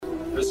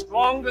The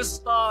strongest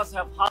stars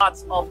have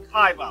hearts of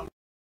Kyber.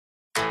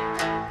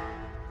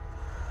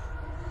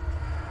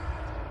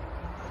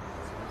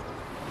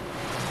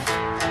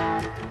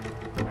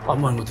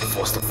 I'm one with the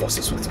force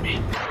is with me.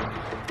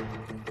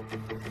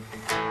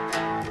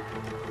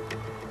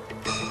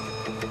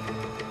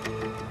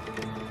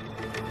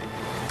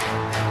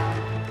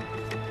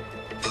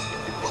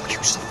 We'll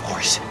use the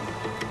force.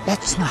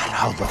 That's not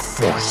how the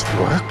force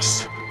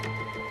works.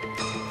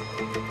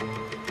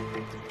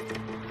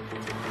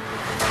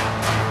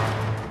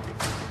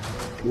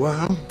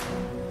 Well,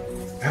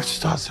 let's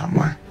start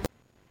somewhere.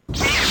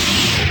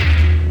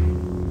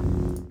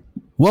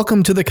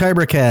 Welcome to the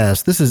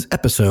Kybercast. This is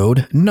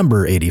episode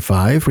number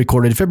 85,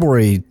 recorded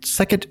February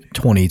 2nd,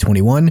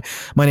 2021.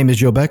 My name is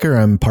Joe Becker.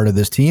 I'm part of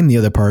this team. The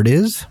other part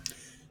is...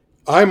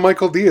 I'm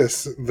Michael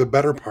Diaz, the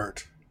better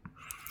part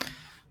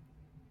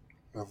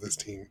of this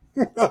team.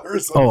 Of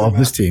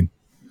this team.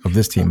 Of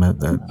this team.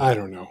 I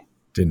don't know.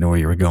 Didn't know where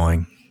you were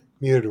going.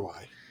 Neither do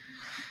I.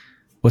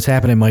 What's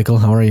happening, Michael?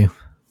 How are you?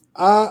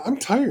 I'm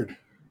tired.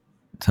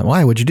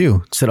 Why? What'd you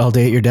do? Sit all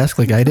day at your desk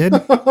like I did?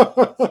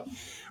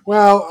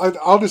 Well,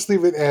 I'll just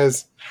leave it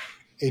as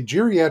a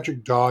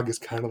geriatric dog is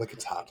kind of like a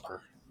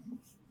toddler.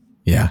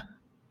 Yeah.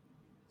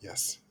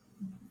 Yes.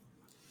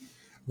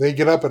 They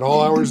get up at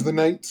all hours of the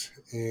night,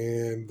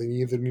 and they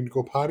either need to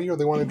go potty or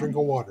they want to drink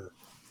a water.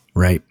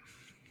 Right.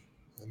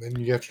 And then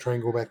you have to try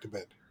and go back to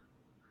bed.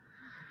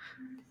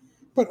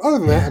 But other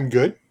than that, I'm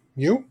good.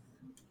 You?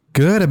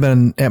 Good. I've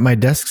been at my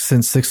desk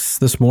since 6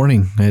 this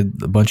morning. I had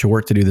a bunch of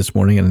work to do this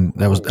morning, and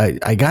that was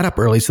I got up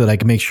early so that I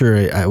could make sure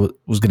I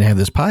was going to have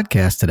this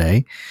podcast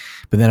today.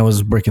 But then I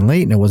was working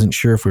late, and I wasn't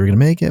sure if we were going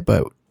to make it,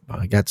 but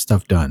I got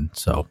stuff done.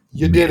 So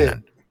you did it.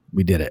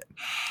 We did it.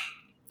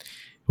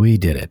 We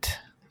did it.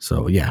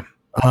 So yeah,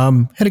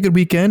 had a good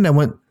weekend. I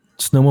went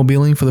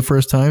snowmobiling for the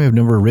first time. I've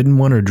never ridden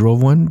one or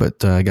drove one,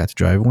 but I got to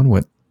drive one.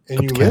 Went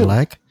up to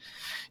Cadillac.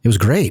 It was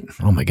great.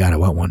 Oh my God, I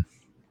want one.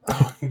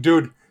 Oh,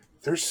 dude.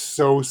 They're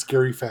so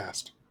scary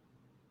fast.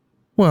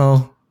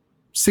 Well,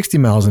 60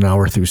 miles an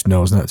hour through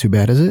snow is not too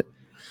bad, is it?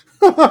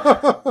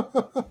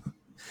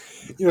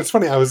 It's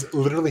funny. I was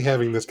literally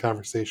having this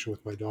conversation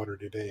with my daughter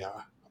today.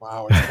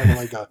 Wow, it's kind of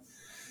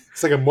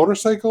like a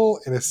motorcycle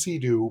and a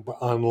Sea-Doo, but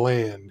on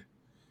land.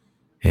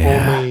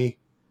 Yeah. Only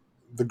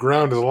the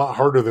ground is a lot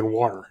harder than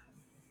water.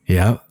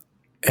 Yeah.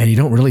 And you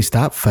don't really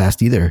stop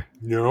fast either.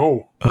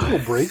 No. There's no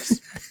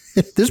brakes.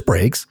 There's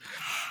brakes.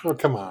 Oh,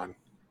 come on.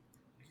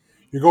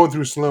 You're going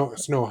through snow.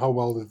 How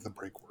well did the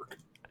brake work?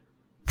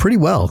 Pretty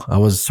well. I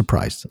was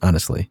surprised,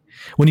 honestly.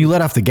 When you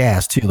let off the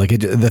gas, too,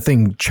 the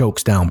thing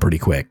chokes down pretty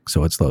quick,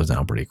 so it slows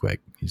down pretty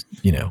quick.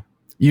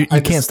 You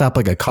can't stop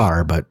like a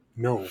car, but...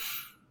 No.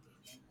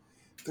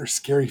 They're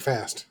scary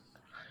fast.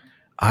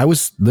 I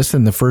was,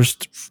 the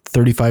first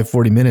 35,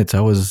 40 minutes,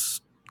 I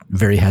was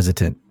very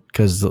hesitant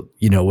because, it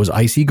was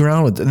icy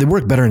ground. They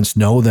work better in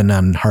snow than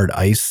on hard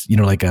ice,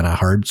 like on a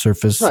hard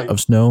surface of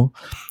snow.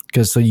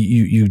 Because so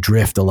you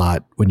drift a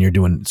lot when you're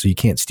doing, so you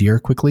can't steer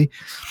quickly.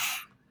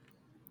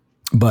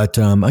 But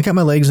I got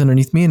my legs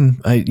underneath me,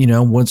 and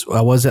once I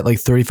was at like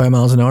 35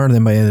 miles an hour, and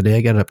then by the end of the day,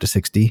 I got it up to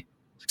 60,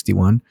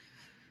 61,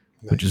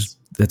 nice.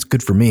 That's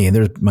good for me.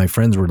 And my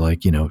friends were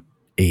like,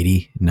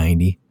 80,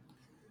 90.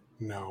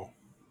 No,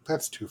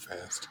 that's too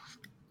fast.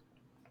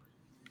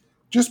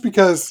 Just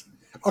because,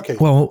 okay.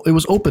 Well, it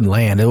was open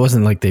land. It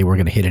wasn't like they were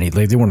going to hit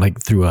anything. They weren't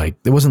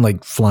it wasn't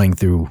like flying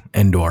through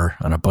Endor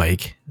on a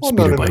bike,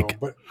 speeder bike. No.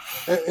 But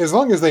as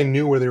long as they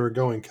knew where they were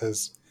going,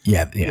 because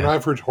yeah.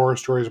 I've heard horror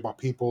stories about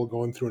people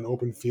going through an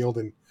open field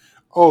and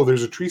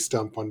there's a tree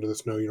stump under the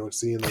snow you don't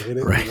see, and they hit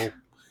it and they go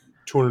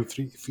 200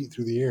 feet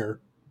through the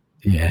air.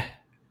 Yeah,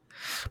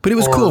 but it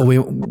was cool.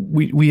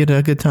 We had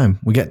a good time.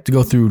 We got to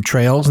go through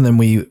trails, and then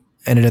we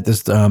ended at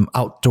this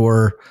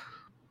outdoor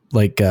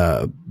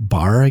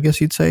bar, I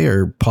guess you'd say,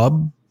 or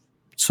pub.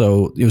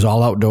 So it was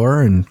all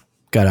outdoor, and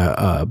got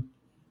a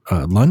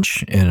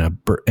lunch and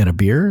a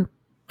beer,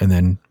 and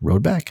then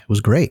rode back. It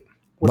was great.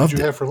 What did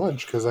you have for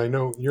lunch? Because I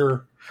know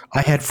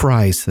I had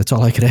fries. That's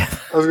all I could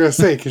have. I was going to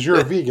say, because you're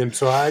a vegan,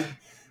 so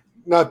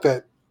not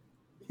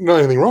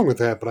anything wrong with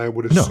that, but I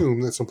would assume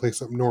that someplace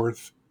up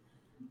north.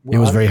 It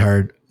was very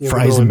hard.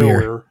 Fries and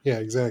beer. Nowhere. Yeah,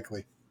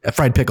 exactly.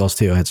 Fried pickles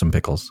too. I had some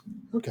pickles.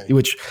 Okay.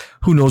 Which,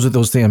 who knows what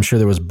those things? I'm sure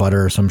there was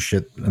butter or some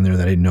shit in there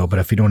that I didn't know. But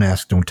if you don't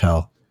ask, don't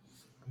tell.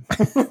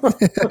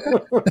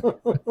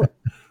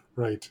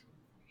 Right.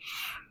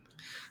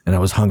 And I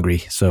was hungry,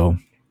 so.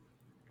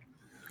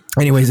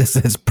 Anyways,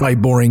 it's probably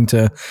boring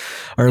to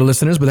our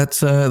listeners, but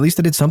that's at least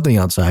I did something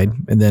outside,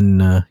 and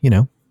then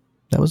it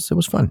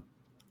was fun.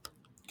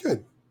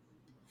 Good.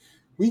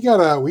 We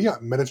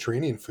got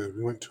Mediterranean food.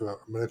 We went to a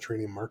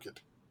Mediterranean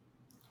market.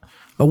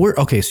 Oh,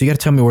 okay. So you got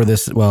to tell me where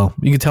this. Well,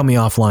 you can tell me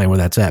offline where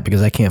that's at,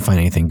 because I can't find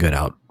anything good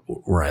out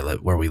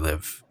where we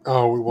live.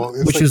 Oh well,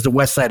 which is the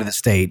west side of the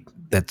state.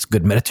 That's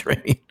good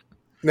Mediterranean.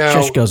 Now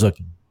Shishko's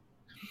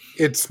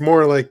it's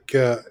more like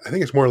I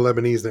think it's more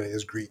Lebanese than it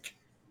is Greek.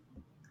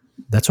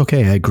 That's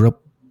okay. I grew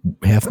up.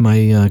 Half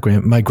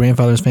my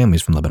grandfather's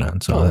family's from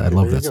Lebanon, so I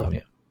love that stuff.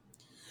 Yeah.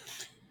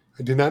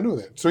 I did not know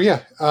that. So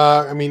yeah,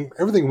 I mean,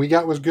 everything we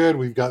got was good.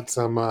 We've got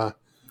some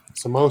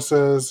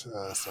samosas,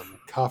 some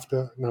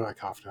kofta. No, not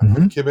kofta.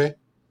 Kibbeh.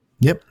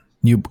 Yep.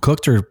 You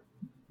cooked or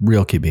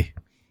real kibbeh?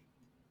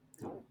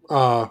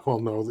 Well,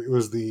 no, it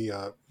was the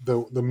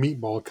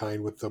meatball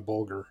kind with the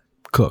bulgur.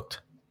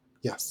 Cooked.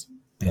 Yes.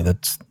 Yeah,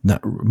 that's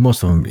not.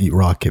 Most of them eat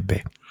raw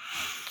kibbeh.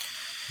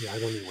 Yeah, I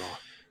don't eat raw.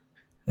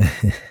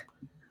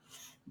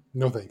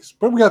 No thanks.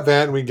 But we got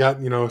that, and we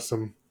got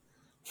some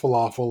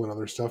falafel and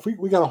other stuff.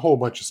 We got a whole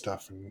bunch of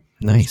stuff, and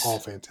nice. It's all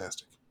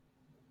fantastic.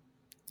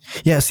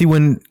 Yeah, see,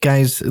 when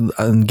guys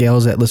and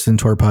gals that listen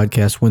to our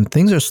podcast, when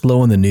things are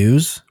slow in the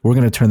news, we're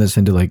going to turn this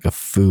into like a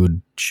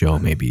food show,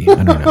 maybe.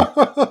 I don't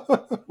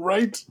know.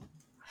 Right?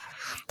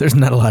 There's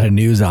not a lot of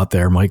news out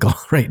there, Michael,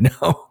 right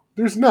now.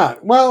 There's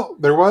not. Well,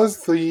 there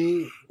was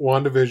the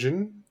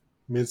WANDAVISION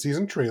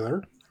mid-season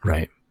trailer.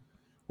 Right.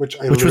 Which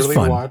I literally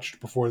watched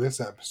before this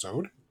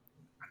episode.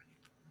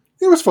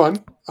 It was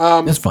fun.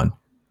 It's fun.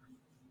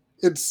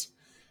 It's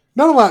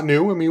not a lot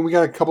new. I mean, we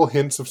got a couple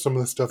hints of some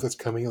of the stuff that's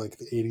coming, like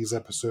the 80s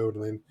episode.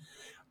 And then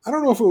I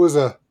don't know if it was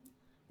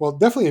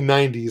definitely a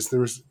 90s. There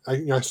was,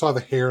 I saw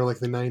the hair like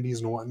the 90s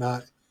and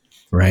whatnot.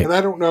 Right. And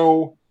I don't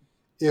know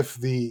if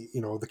the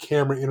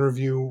camera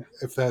interview,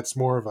 if that's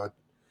more of a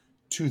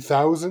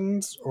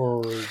 2000s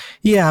or.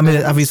 Yeah, I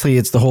mean, obviously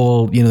it's the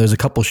whole, there's a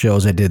couple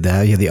shows that did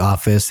that. You had The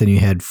Office and you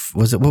had,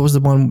 what was the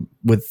one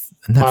with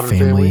not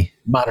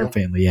Modern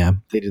Family. Yeah.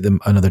 They did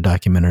another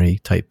documentary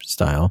type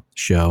style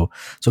show.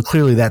 So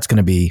clearly that's going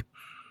to be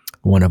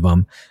one of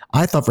them.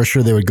 I thought for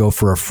sure they would go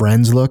for a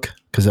Friends look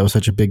because that was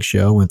such a big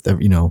show with,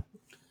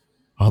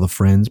 all the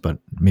Friends, but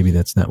maybe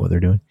that's not what they're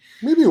doing.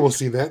 Maybe we'll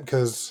see that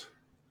because,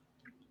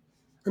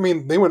 I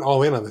mean, they went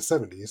all in on the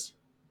 70s.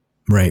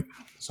 Right.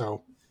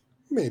 So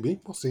maybe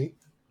we'll see.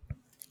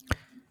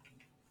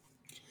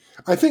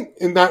 I think,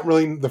 and not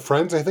really the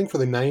Friends, I think for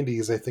the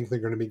 90s, I think they're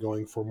going to be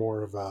going for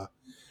more of a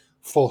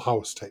Full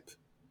House type.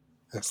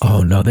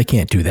 Oh no, they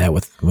can't do that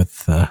with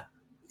yeah,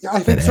 I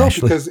think so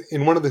Ashley. Because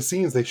in one of the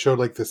scenes they showed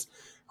like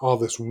all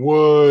this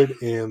wood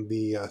and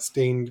the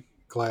stained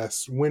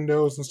glass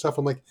windows and stuff.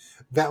 I'm like,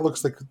 that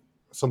looks like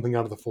something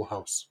out of the Full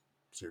House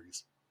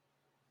series.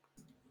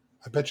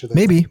 I bet you that.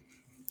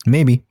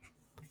 Maybe.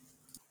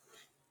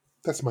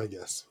 That's my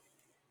guess.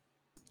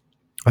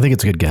 I think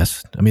it's a good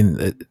guess. I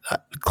mean,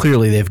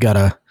 clearly they've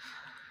got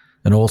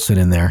an Olsen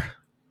in there.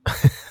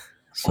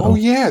 So, oh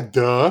yeah,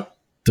 duh.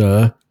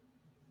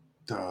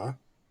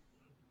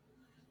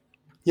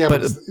 Yeah,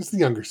 but it's the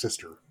younger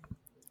sister.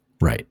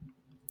 Right.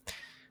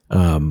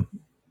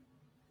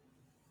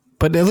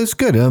 But it looks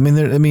good. I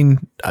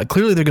mean,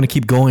 clearly they're going to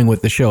keep going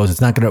with the shows.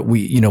 It's not going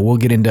to, we'll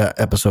get into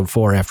episode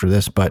 4 after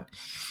this, but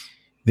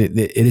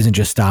it isn't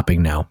just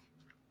stopping now.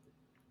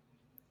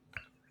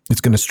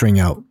 It's going to string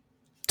out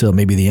till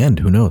maybe the end.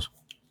 Who knows?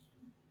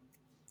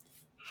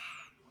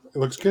 It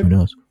looks good. Who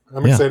knows?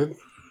 I'm excited.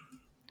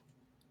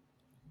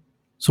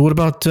 So what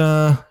about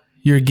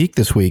your geek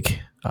this week?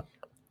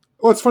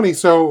 Well, it's funny.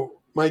 So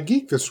my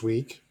geek this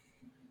week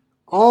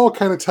all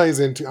kind of ties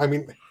into, I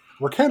mean,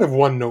 we're kind of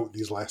one note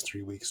these last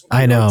 3 weeks.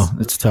 I know.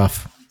 It's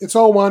tough. It's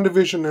all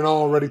WandaVision and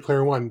all Ready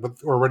Player One,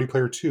 or Ready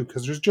Player Two,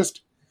 because there's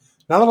just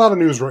not a lot of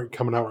news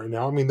coming out right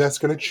now. I mean, that's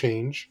going to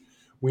change.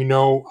 We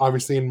know,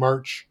 obviously, in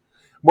March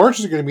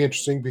is going to be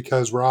interesting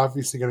because we're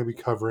obviously going to be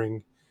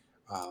covering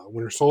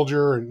Winter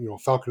Soldier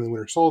and, Falcon and the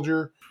Winter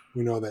Soldier.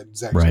 We know that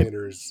Zack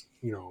Snyder's,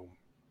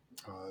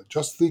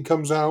 Justice League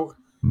comes out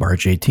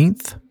March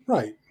 18th.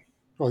 Right.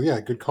 Oh,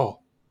 yeah, good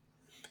call.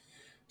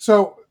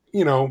 So,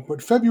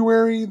 but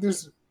February,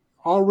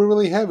 all we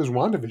really have is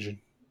WandaVision,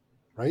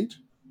 right?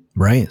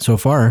 Right, so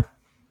far.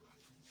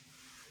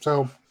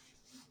 So,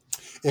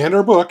 and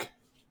our book,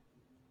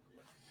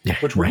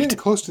 which we're right. getting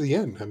close to the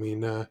end. I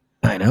mean,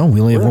 I know.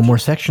 We only have one more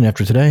section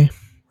after today.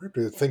 We have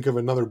to think of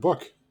another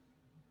book.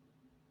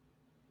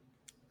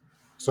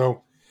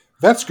 So,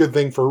 that's a good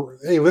thing for,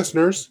 hey,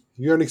 listeners, if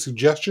you have any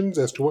suggestions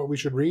as to what we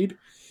should read,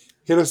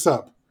 hit us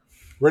up.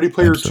 Ready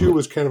Player 2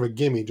 was kind of a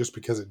gimme just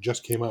because it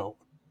just came out.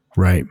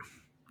 Right.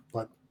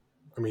 But,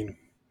 I mean,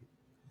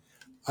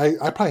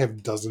 I probably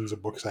have dozens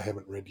of books I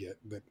haven't read yet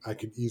that I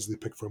could easily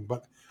pick from,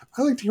 but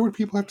I like to hear what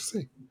people have to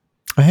say.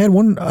 I had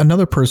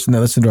another person that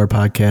listened to our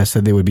podcast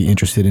said they would be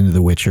interested in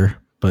The Witcher,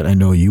 but I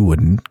know you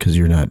wouldn't because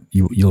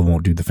you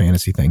won't do the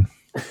fantasy thing.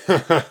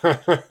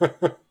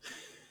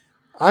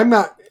 I'm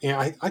not.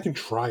 I can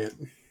try it.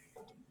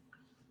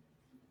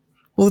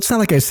 Well, it's not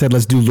like I said,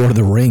 let's do Lord of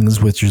the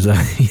Rings, which is a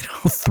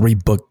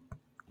 3-book.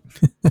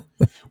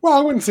 Well, I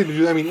wouldn't say to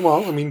do that.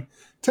 I mean,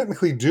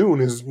 technically Dune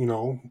is,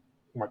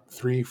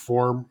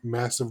 3-4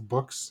 massive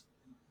books.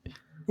 And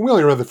we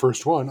only read the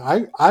first one.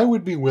 I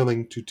would be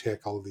willing to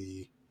tackle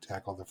the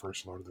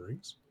first Lord of the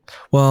Rings.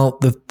 Well,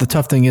 the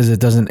tough thing is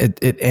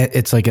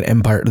it's like an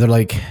empire. They're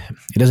like,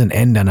 it doesn't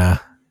end on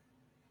a,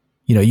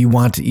 you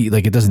want to eat,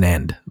 like it doesn't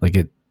end. Like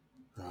it,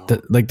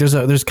 like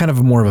there's kind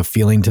of more of a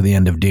feeling to the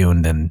end of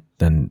Dune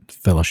than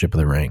Fellowship of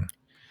the Ring.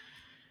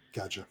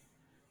 Gotcha.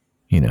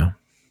 Yeah,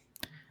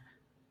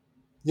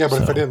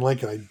 but if I didn't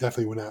like it, I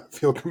definitely would not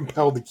feel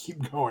compelled to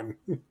keep going.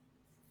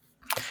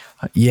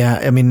 Yeah,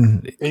 I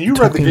mean, And you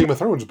read the Game of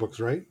Thrones books,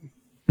 right?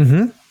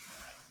 Mm-hmm.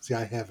 See,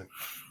 I haven't.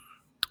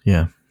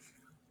 Yeah.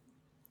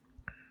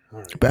 All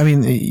right. But I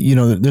mean, you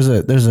know,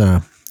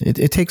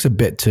 it takes a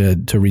bit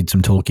to read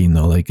some Tolkien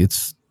though. Like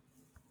it's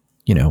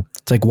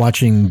like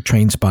watching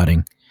Train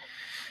Spotting.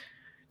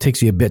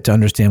 Takes you a bit to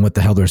understand what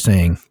the hell they're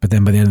saying, but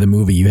then by the end of the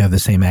movie, you have the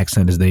same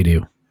accent as they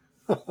do.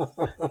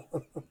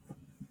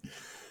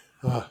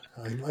 I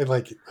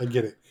like it. I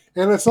get it.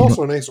 And it's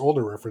also a nice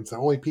older reference that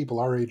only people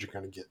our age are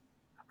going to get.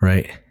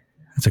 Right.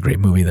 That's a great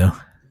movie, though.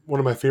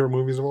 One of my favorite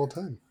movies of all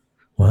time.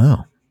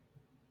 Wow.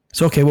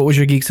 So, okay, what was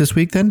your geeks this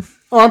week then?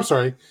 Oh, I'm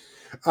sorry.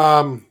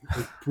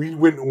 We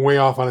went way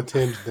off on a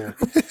tangent there.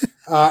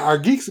 My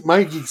geeks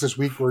this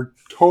week were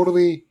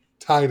totally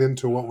tied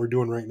into what we're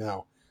doing right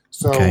now.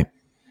 So Okay.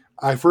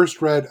 I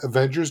first read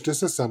Avengers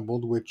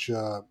Disassembled, which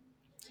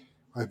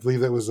I believe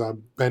that was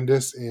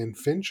Bendis and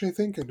Finch, I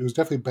think. It was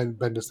definitely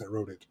Bendis that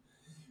wrote it,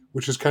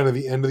 which is kind of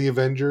the end of the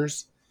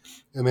Avengers.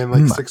 And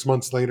then 6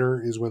 months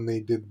later is when they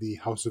did the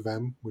House of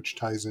M, which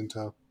ties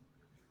into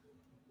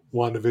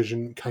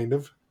WandaVision, kind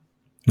of.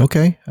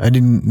 Okay. I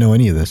didn't know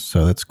any of this,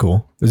 so that's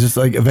cool. Is this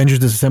like Avengers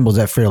Disassembled? Is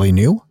that fairly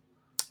new?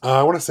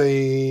 I want to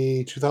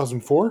say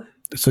 2004.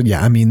 So,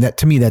 yeah, I mean, that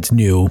to me, that's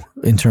new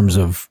in terms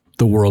of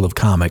the world of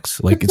comics.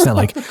 Like, it's not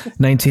like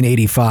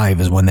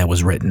 1985 is when that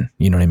was written.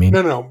 You know what I mean?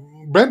 No.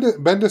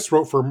 Bendis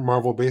wrote for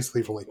Marvel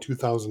basically from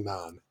 2000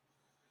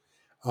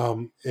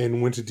 on,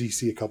 and went to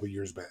DC a couple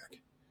years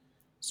back.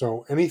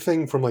 So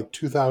anything from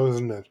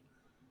 2000 to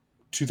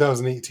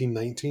 2018,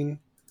 19,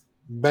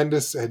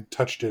 Bendis had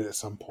touched it at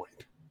some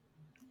point.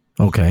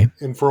 Okay.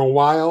 And for a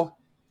while,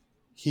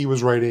 he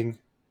was writing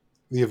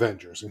the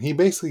Avengers, and he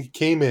basically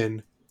came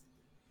in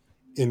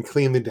and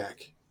cleaned the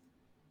deck.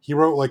 He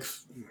wrote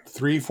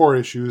 3-4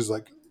 issues,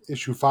 like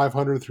issue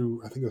 500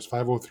 through I think it was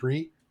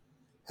 503.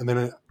 And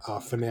then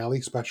a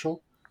finale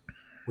special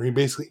where he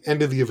basically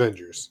ended the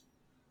Avengers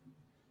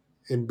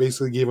and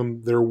basically gave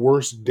them their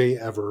worst day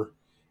ever,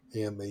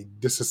 and they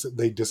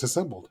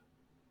disassembled.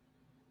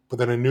 But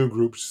then a new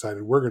group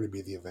decided we're going to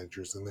be the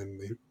Avengers, and then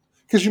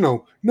because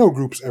no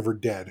group's ever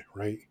dead,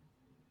 right?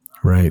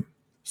 Right.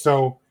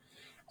 So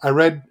I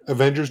read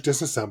Avengers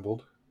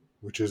Disassembled,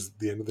 which is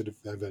the end of the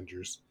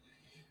Avengers.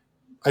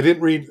 I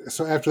didn't read,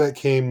 so after that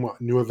came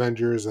New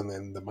Avengers and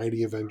then the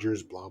Mighty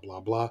Avengers, blah,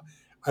 blah, blah.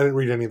 I didn't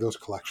read any of those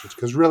collections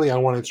because really I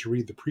wanted to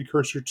read the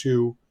precursor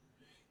to,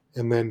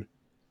 and then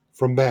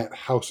from that,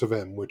 House of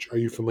M, which, are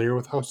you familiar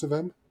with House of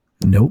M?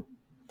 Nope.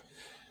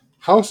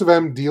 House of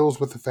M deals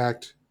with the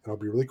fact, and I'll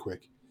be really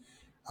quick,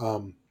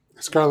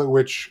 Scarlet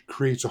Witch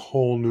creates a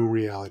whole new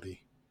reality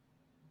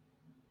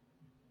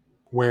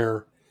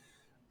where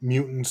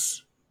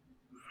mutants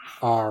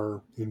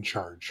are in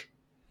charge.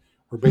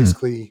 Where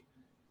basically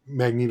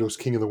Magneto's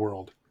king of the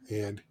world,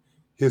 and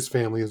his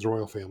family is the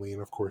royal family,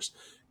 and of course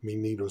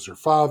Magneto's her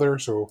father,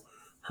 so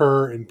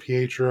her and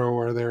Pietro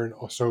are there, and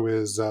also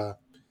is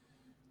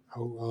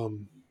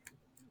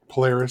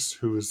Polaris,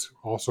 who is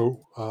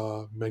also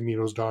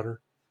Magneto's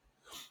daughter.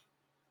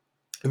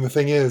 And the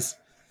thing is,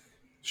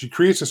 she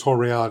creates this whole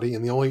reality,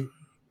 and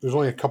there's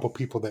only a couple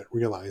people that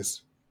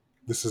realize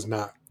this is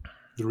not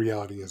the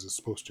reality as it's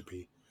supposed to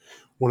be.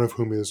 One of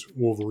whom is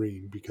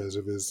Wolverine, because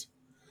of his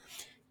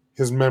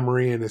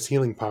memory and his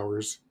healing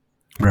powers.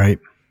 Right.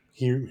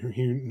 He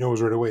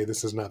knows right away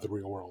this is not the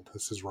real world.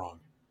 This is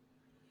wrong.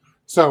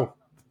 So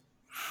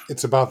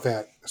it's about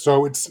that.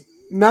 So it's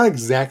not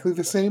exactly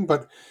the same,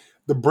 but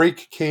the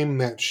break came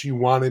that she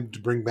wanted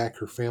to bring back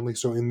her family.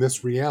 So in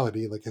this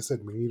reality, like I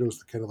said,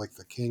 Magneto's kind of like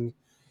the king,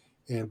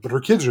 but her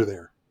kids are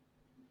there.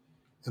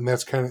 And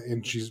that's kind of,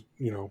 and she's,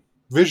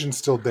 Vision's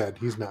still dead.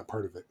 He's not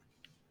part of it.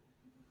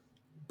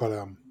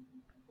 But,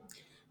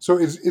 so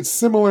it's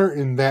similar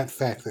in that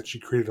fact that she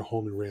created a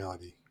whole new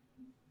reality.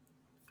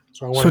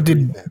 So I wanted to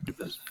read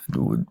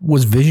that.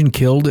 Was Vision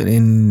killed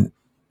in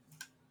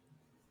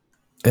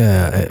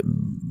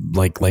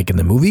like in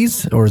the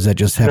movies, or does that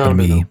just happen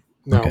to be?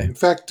 No. Okay. In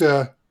fact,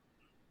 the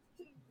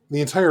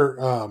entire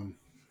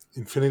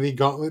Infinity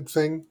Gauntlet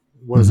thing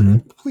was a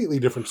completely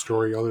different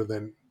story other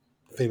than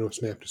Thanos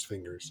snapped his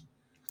fingers.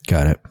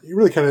 Got it. He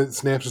really kind of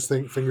snaps his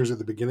fingers at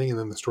the beginning, and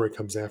then the story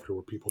comes after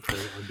where people try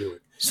to undo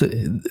it. So,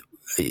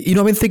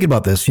 I've been thinking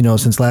about this,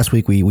 since last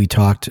week we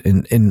talked,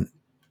 and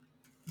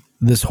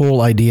this whole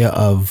idea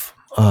of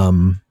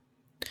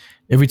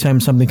every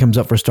time something comes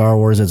up for Star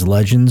Wars as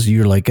Legends,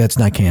 you're like, that's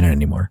not canon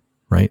anymore,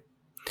 right?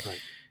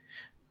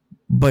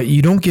 But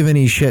you don't give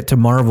any shit to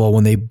Marvel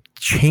when they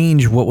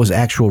change what was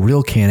actual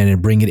real canon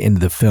and bring it into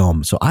the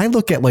film. So I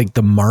look at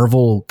the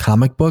Marvel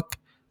comic book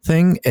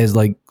thing as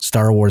like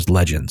Star Wars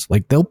Legends.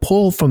 Like they'll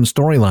pull from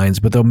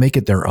storylines, but they'll make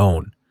it their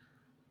own.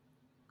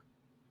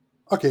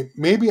 Okay,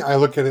 maybe I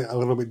look at it a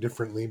little bit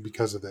differently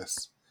because of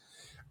this.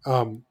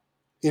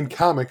 In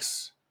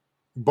comics,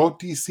 both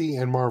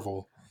DC and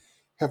Marvel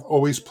have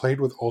always played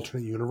with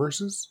alternate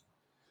universes.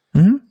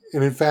 Mm-hmm.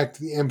 And in fact,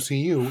 the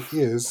MCU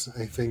is,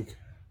 I think,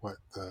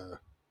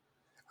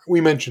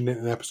 we mentioned it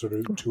in an episode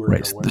or two ago.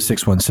 Right, the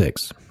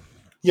 616.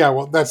 Yeah,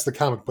 well, that's the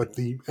comic, but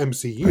the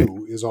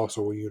MCU is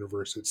also a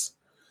universe. It's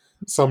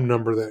some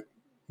number that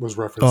was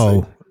referenced.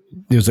 Oh,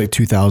 it was like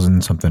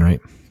 2000 something, right?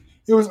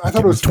 It was. I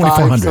thought it was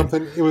 5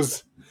 something. It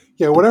was,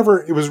 yeah,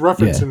 whatever. It was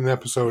referenced in an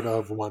episode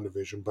of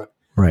WandaVision, but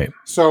right.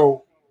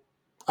 So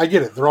I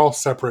get it. They're all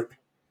separate.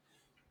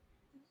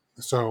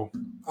 So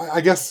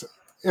I guess,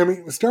 I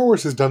mean, Star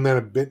Wars has done that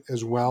a bit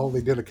as well.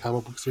 They did a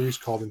comic book series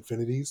called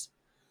Infinities,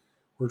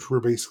 which were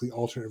basically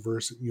alternate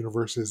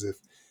universes. If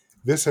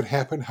this had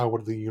happened, how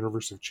would the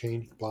universe have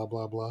changed? Blah,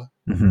 blah, blah.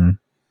 Mm-hmm.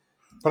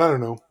 But I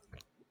don't know.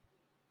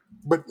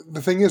 But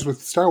the thing is,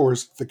 with Star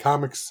Wars, the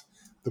comics,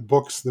 the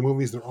books, the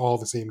movies, they're all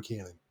the same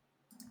canon.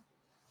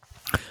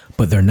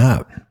 But they're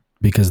not,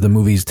 because the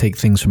movies take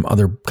things from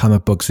other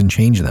comic books and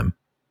change them.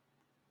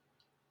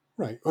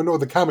 Right. Oh, no,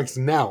 the comics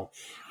now.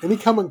 Any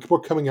comic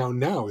book coming out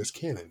now is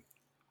canon.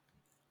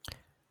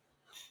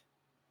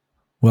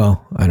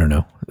 Well, I don't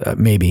know.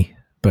 Maybe,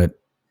 but...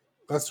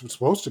 That's what's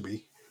supposed to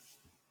be.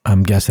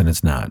 I'm guessing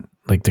it's not.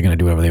 Like, they're going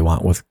to do whatever they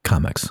want with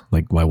comics.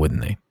 Like, why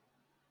wouldn't they?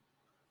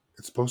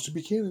 It's supposed to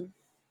be canon.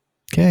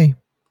 Okay.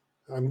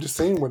 I'm just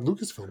saying what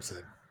Lucasfilm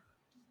said.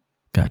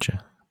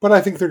 Gotcha. But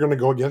I think they're going to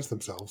go against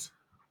themselves.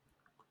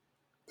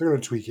 They're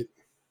going to tweak it.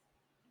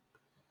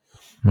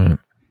 Right.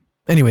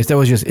 Anyways,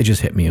 it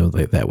just hit me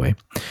that way.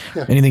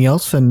 Yeah. Anything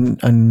else? Oh,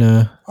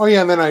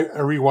 yeah, and then I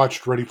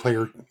rewatched Ready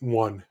Player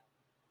One,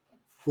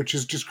 which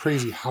is just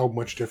crazy how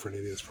much different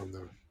it is from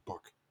the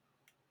book.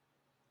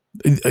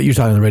 You're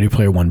talking the Ready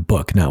Player One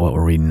book, not what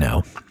we're reading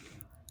now.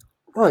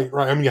 Right.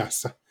 I mean,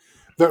 yes.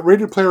 The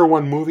Ready Player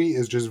One movie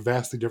is just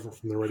vastly different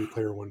from the Ready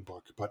Player One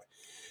book, but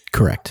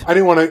correct. I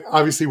didn't want to,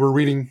 obviously we're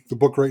reading the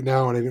book right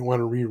now, and I didn't want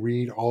to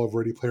reread all of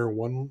Ready Player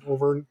One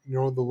over,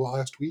 the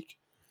last week.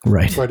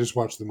 Right. So I just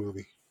watched the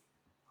movie.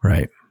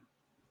 Right.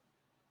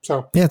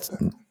 So yeah,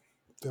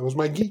 that was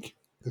my geek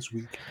this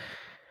week.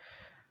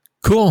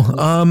 Cool.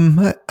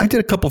 I did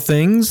a couple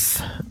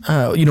things.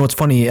 It's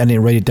funny, I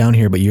didn't write it down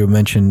here, but you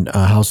mentioned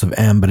House of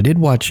M, but I did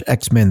watch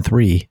X-Men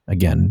 3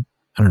 again.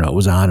 I don't know. It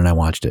was on and I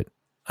watched it.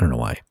 I don't know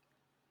why.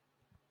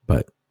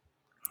 But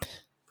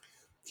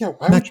yeah,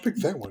 why would you pick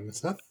that one?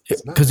 It's not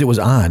because it was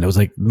on. It was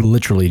like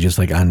literally just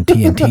like on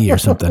TNT or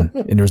something,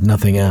 and there was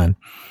nothing on.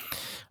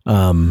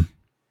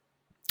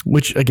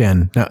 Which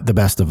again, not the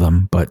best of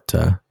them, but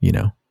there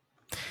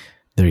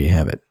you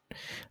have it.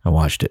 I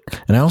watched it,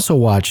 and I also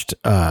watched.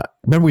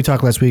 Remember we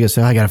talked last week? I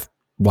said I gotta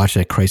watch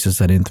that Crisis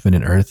on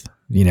Infinite Earth.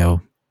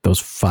 Those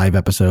 5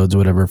 episodes, or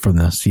whatever, from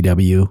the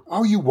CW.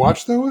 Oh, you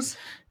watched those?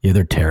 Yeah,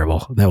 they're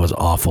terrible. That was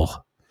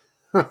awful.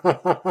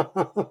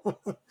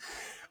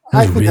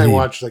 I think I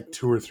watched like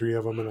 2 or 3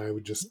 of them, and I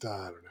would just,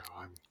 I don't know.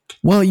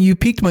 Well, you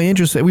piqued my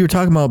interest. We were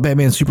talking about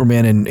Batman,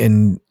 Superman,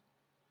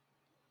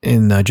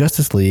 in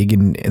Justice League,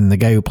 and the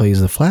guy who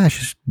plays the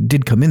Flash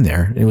did come in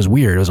there. It was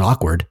weird. It was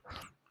awkward.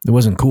 It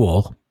wasn't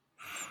cool.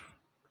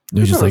 It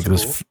was just like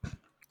this.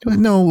 Cool.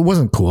 No, it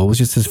wasn't cool. It was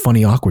just this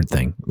funny, awkward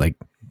thing. Like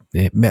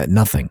it meant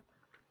nothing.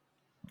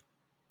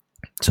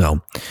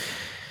 So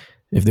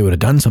if they would have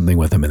done something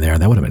with him in there,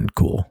 that would have been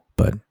cool.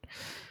 But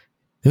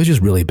it was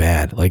just really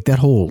bad. Like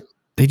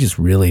they just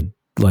really,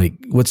 like,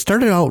 what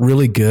started out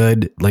really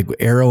good, like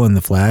Arrow and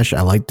the Flash,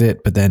 I liked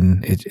it, but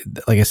then it,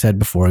 like I said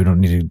before, I don't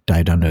need to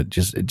dive down to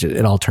it.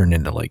 It all turned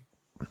into like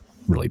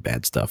really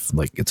bad stuff.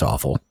 Like it's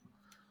awful.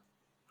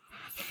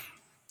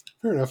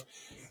 Fair enough.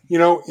 In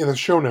the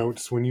show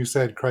notes, when you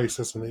said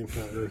Crisis on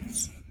Infinite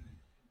Earths,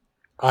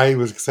 I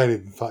was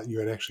excited and thought you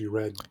had actually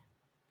read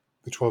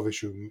the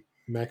 12-issue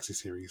maxi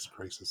series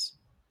Crisis.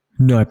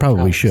 No, I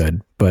probably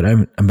should, but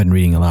I've been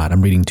reading a lot.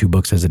 I'm reading 2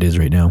 books as it is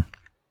right now.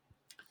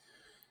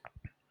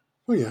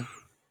 Oh, yeah.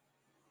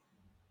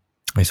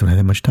 I just don't have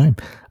that much time.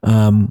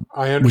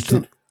 I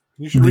understand.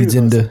 You should read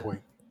it at some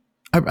point.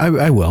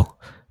 I will.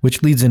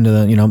 Which leads into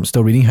I'm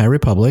still reading High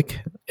Republic.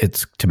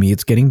 To me,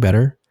 it's getting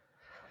better.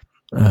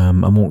 I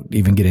won't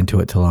even get into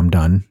it till I'm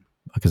done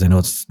because I know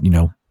it's,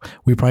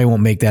 we probably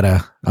won't make that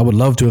I would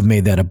love to have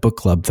made that a book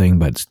club thing,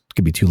 but it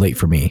could be too late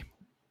for me.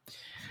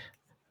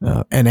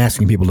 And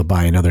asking people to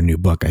buy another new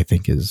book, I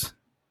think is,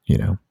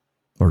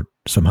 or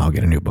somehow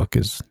get a new book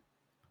is,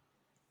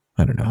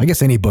 I don't know. I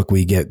guess any book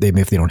we get,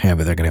 if they don't have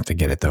it, they're going to have to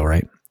get it though,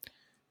 right?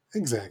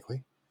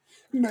 Exactly.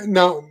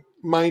 Now,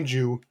 mind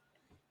you,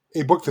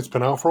 a book that's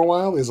been out for a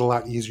while is a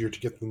lot easier to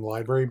get from the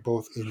library,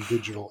 both in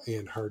digital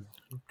and hard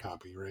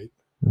copy, right?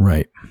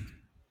 Right.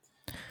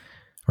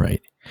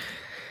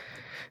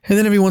 And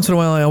then every once in a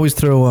while, I always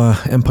throw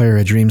Empire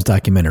of Dreams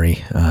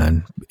documentary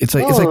on. It's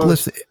like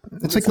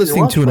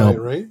listening to an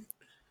album. Right?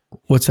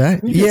 What's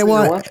that? Yeah,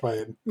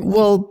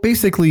 well,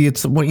 basically,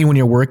 it's when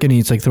you're working,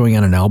 it's like throwing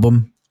on an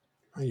album.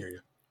 I hear you.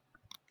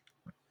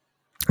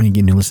 And you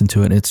get to listen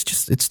to it. And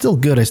it's still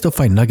good. I still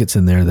find nuggets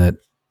in there that,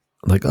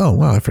 like, oh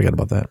wow, I forgot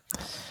about that.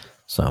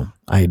 So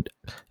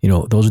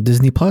those are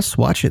Disney Plus.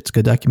 Watch it. It's a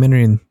good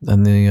documentary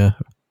on the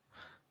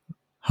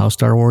how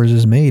Star Wars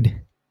was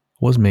made.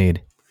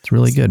 It's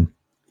really good.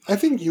 I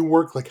think you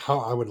work like how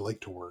I would like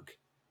to work.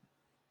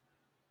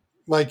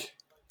 Like,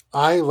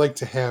 I like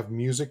to have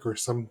music or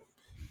some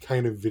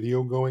kind of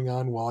video going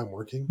on while I'm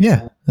working.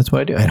 Yeah, that's what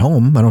I do at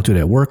home. I don't do it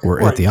at work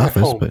or at the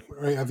office. Home, but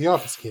right, at the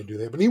office, can't do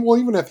that. But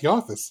even at the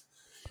office,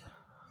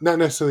 not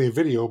necessarily a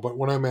video, but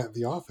when I'm at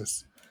the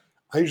office,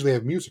 I usually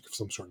have music of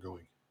some sort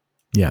going.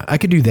 Yeah, I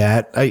could do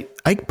that. I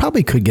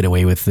probably could get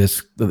away with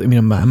this. I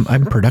mean,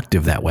 I'm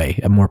productive that way.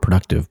 I'm more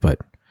productive, but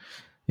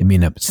it may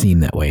not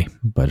seem that way,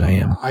 but I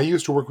am. I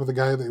used to work with a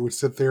guy that would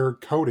sit there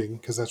coding,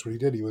 because that's what he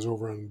did. He was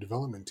over on a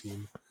development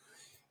team.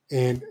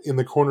 And in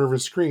the corner of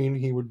his screen,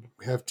 he would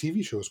have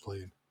TV shows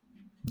playing.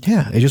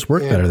 Yeah, it just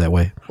worked better that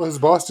way. Well, his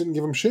boss didn't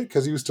give him shit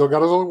because he was still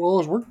got all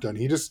his work done.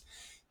 He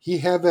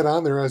had that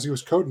on there as he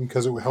was coding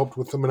because it helped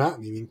with the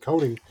monotony. I mean,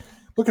 coding,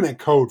 looking at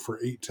code for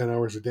 8-10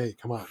 hours a day.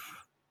 Come on.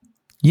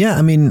 Yeah,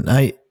 I mean,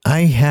 I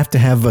have to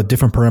have a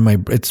different part of my.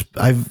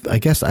 I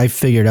guess I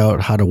figured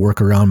out how to work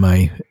around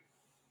my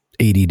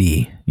ADD.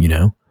 You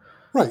know,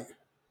 right?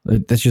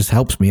 That just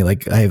helps me.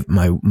 Like I have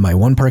my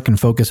one part can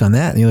focus on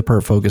that, and the other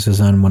part focuses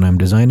on when I'm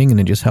designing, and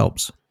it just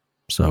helps.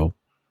 So,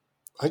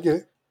 I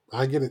get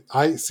it.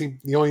 I see.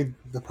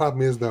 The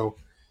problem is though,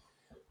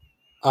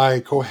 I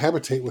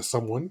cohabitate with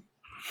someone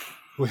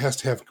who has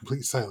to have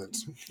complete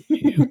silence.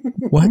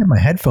 Well, I have my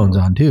headphones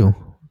on too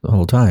the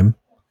whole time.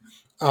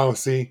 Oh,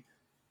 see.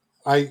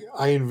 I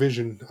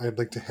envision I'd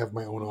like to have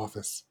my own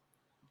office.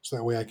 So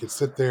that way I could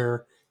sit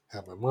there,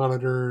 have my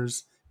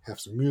monitors, have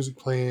some music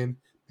playing,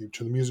 maybe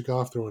turn the music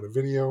off, throw in a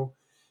video.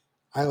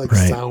 I like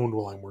sound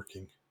while I'm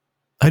working.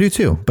 I do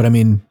too. But I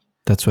mean,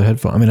 that's what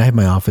headphones, I mean, I have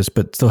my office,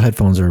 but still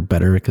headphones are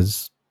better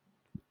because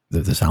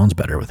the sound's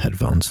better with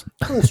headphones.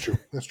 Oh, that's true.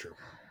 That's true.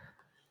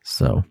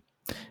 So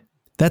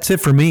that's it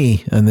for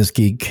me on this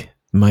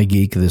my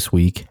geek this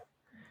week.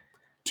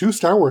 2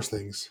 Star Wars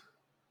things.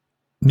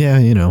 Yeah,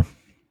 you know.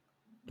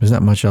 There's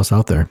not much else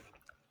out there.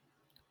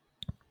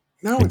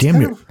 No, it's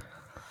kind of,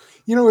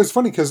 it's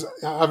funny because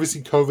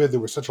obviously COVID, there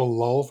was such a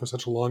lull for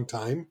such a long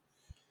time.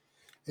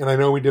 And I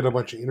know we did a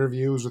bunch of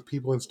interviews with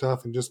people and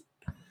stuff and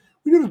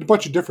we did a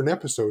bunch of different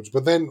episodes,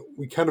 but then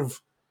we kind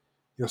of,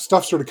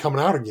 stuff started coming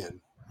out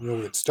again.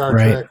 We had Star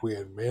Trek, we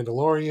had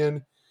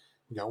Mandalorian,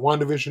 we got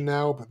WandaVision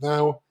now, but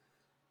now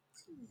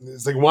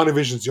it's like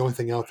WandaVision's the only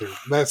thing out there.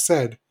 That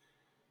said,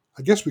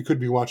 I guess we could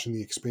be watching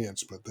The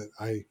Expanse, but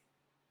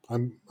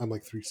I'm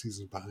like 3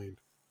 seasons behind.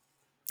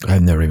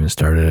 I've never even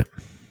started it.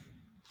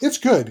 It's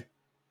good,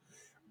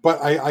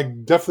 but I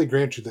definitely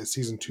grant you that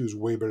season 2 is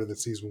way better than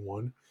season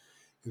 1.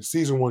 And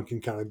season 1 can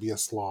kind of be a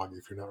slog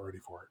if you're not ready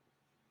for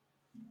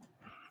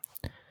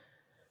it.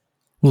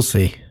 We'll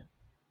see.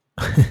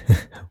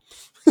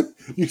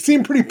 You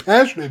seem pretty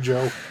passionate,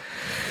 Joe.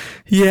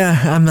 Yeah,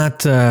 I'm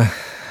not. I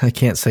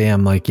can't say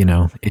I'm like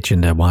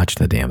itching to watch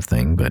the damn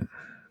thing, but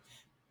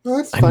no,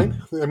 that's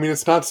fine. I mean,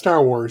 it's not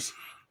Star Wars.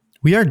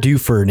 We are due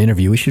for an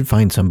interview. We should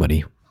find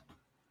somebody.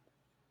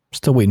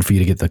 Still waiting for you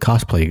to get the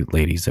cosplay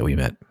ladies that we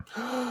met.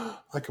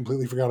 I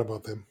completely forgot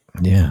about them.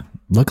 Yeah.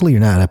 Luckily,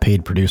 you're not a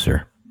paid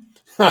producer.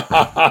 Thank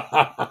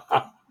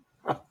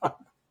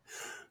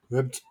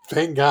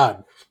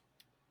God.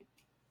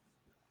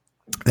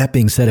 That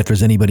being said, if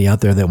there's anybody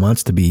out there that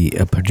wants to be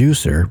a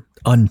producer,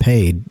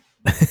 unpaid,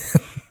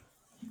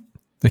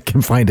 that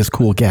can find us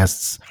cool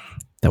guests,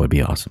 that would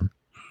be awesome.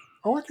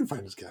 Oh, I can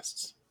find us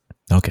guests.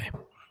 Okay.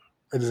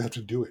 I just have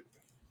to do it.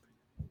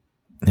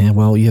 Yeah,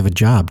 well, you have a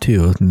job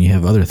too, and you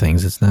have other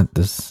things. It's not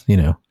this,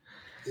 No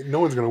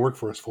one's going to work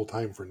for us full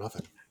time for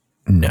nothing.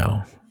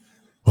 No.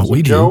 Well, so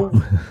we Joe,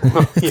 do.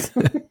 But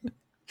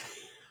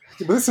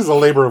this is a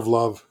labor of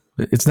love.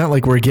 It's not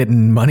like we're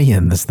getting money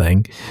in this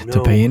thing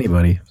to pay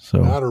anybody.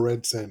 So not a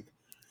red cent.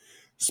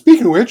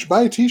 Speaking of which,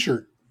 buy a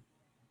t-shirt.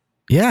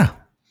 Yeah,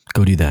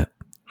 go do that.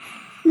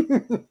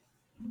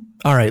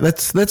 All right,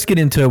 let's get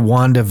into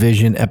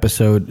WandaVision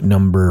episode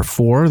number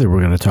 4. That we're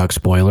going to talk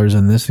spoilers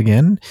on this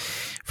again.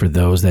 For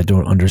those that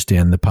don't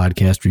understand the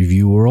podcast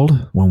review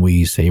world, when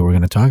we say we're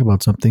going to talk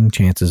about something,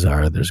 chances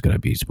are there's going to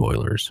be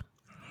spoilers.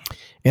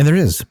 And there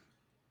is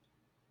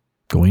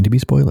going to be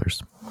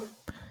spoilers.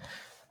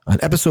 On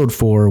episode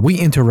 4, We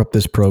Interrupt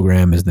This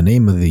Program is the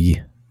name of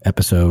the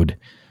episode.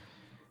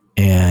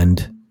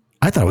 And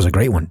I thought it was a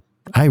great one.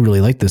 I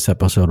really liked this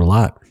episode a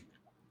lot.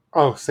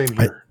 Oh, same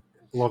here.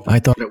 Love it. I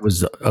thought it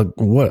was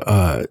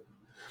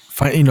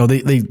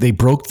they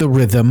broke the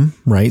rhythm,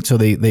 right? So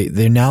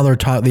they're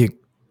taught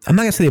I'm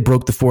not gonna say they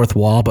broke the fourth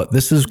wall, but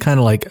this is kind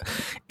of like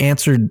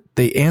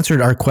they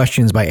answered our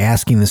questions by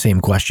asking the same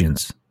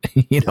questions,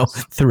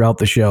 throughout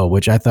the show,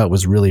 which I thought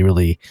was really,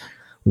 really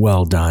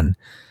well done.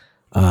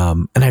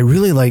 And I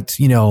really liked,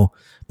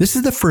 this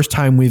is the first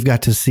time we've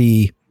got to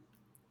see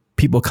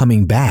people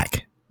coming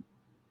back,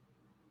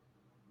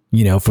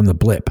 from the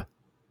blip.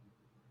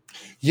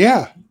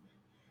 Yeah.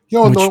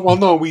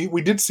 No,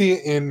 we did see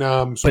it in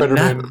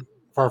Spider-Man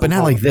Far From Home. But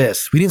not like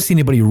this. We didn't see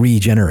anybody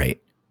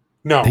regenerate.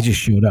 No. They just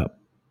showed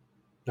up.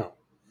 No.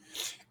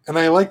 And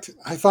they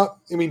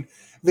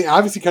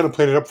obviously kind of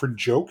played it up for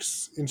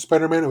jokes in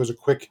Spider-Man. It was a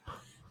quick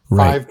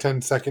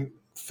 5-10 second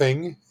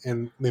thing,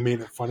 and they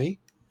made it funny.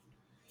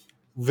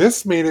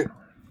 This made it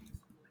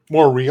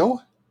more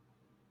real,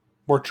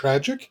 more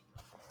tragic.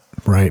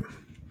 Right.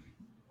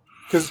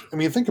 Because,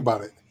 think about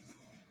it.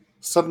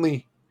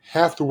 Suddenly,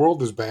 half the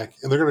world is back,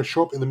 and they're going to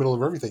show up in the middle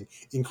of everything,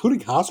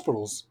 including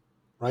hospitals,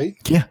 right?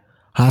 Yeah.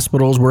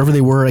 hospitals, wherever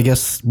they were, I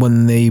guess,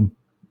 when they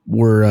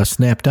were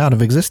snapped out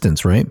of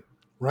existence, right?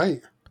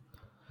 Right.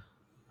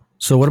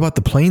 So what about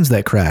the planes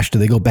that crashed? Do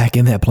they go back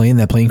in that plane?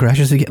 That plane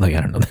crashes again? Like,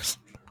 I don't know this.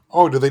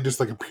 Oh, do they just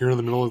like appear in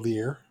the middle of the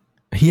air?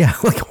 Yeah,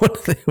 like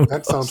what?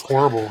 That sounds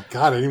horrible.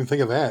 God, I didn't even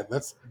think of that.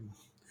 That's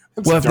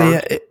well, if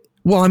dark.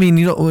 I mean,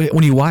 you know,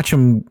 when you watch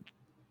them,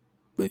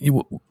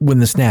 when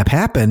the snap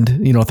happened,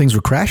 you know, things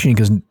were crashing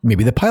because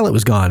maybe the pilot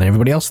was gone and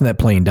everybody else in that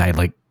plane died.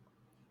 Like,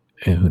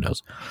 who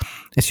knows?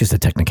 It's just a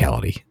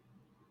technicality.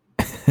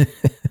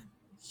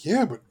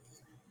 Yeah, but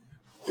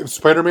if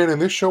Spider-Man in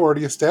this show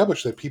already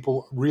established that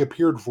people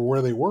reappeared from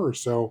where they were,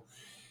 so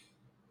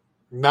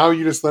now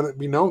you just let it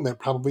be known that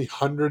probably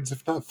hundreds,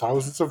 if not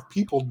thousands, of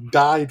people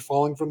died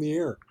falling from the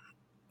air.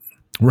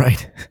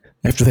 Right.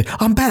 After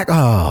I'm back.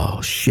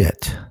 Oh,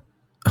 shit.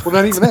 Well,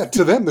 not even that.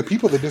 To them, the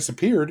people that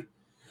disappeared.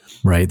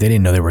 Right. They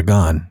didn't know they were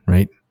gone.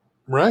 Right.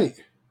 Right.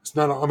 It's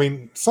not, I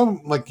mean,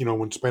 some, like, you know,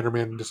 when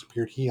Spider-Man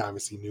disappeared, he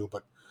obviously knew,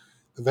 but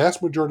the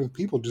vast majority of the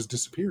people just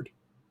disappeared.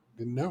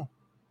 Didn't know.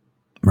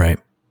 Right.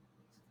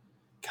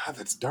 God,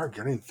 that's dark.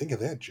 I didn't think of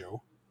that,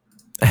 Joe.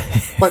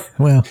 But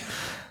well,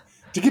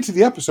 to get to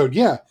the episode,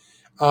 yeah.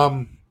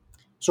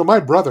 So my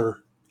brother,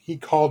 he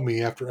called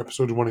me after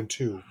episodes 1 and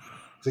 2.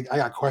 He's like, I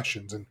got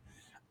questions, and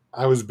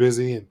I was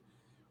busy, and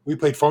we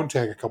played phone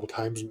tag a couple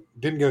times and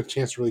didn't get a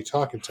chance to really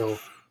talk until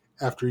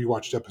after he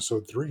watched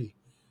episode 3.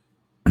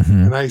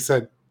 mm-hmm. And I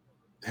said,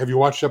 have you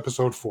watched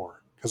episode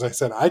 4? Because I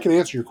said, I can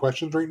answer your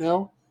questions right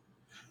now,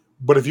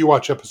 but if you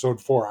watch episode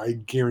 4, I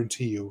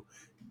guarantee you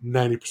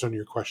 90% of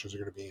your questions are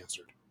going to be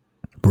answered.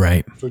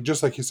 Right. So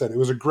just like you said, it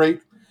was a great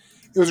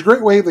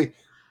way. They,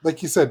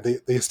 like you said,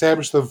 they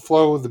established the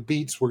flow, the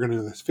beats. We're going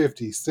to the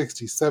 50s,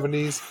 60s,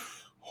 70s.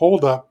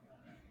 Hold up.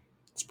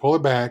 Let's pull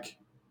it back.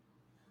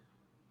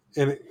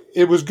 And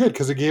it was good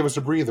because it gave us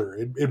a breather.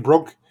 It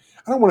broke,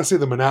 I don't want to say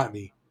the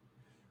monotony,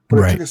 but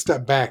it took a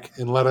step back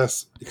and let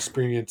us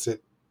experience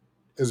it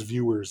as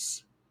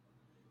viewers.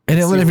 And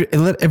it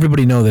let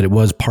everybody know that it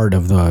was part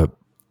of the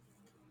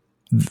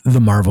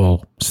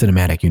Marvel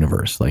Cinematic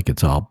Universe. Like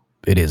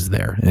it is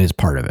there. It is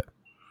part of it.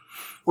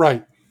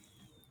 Right.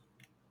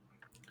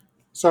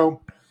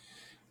 So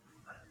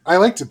I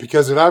liked it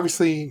because it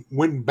obviously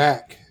went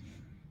back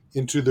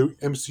into the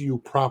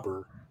MCU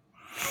proper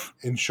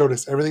and showed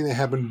us everything that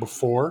happened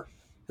before.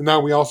 And now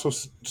we also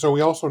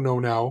know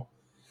now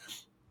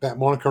that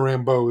Monica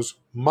Rambeau's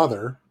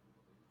mother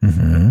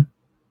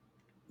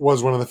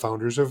was one of the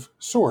founders of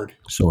Sword.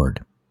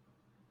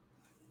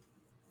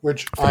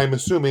 Which I'm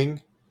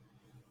assuming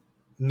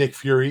Nick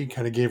Fury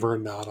kind of gave her a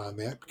nod on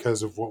that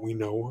because of what we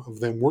know of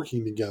them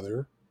working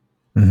together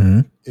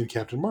in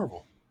Captain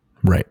Marvel.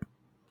 Right.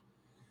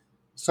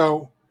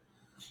 So,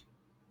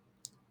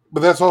 but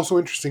that's also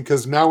interesting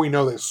because now we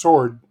know that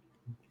Sword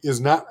is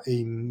not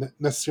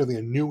necessarily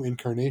a new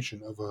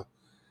incarnation of a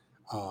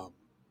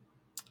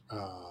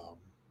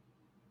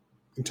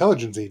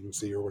intelligence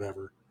agency or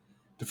whatever,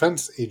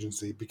 defense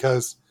agency,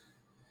 because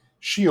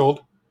SHIELD,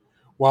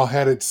 while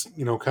had its,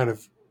 you know, kind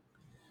of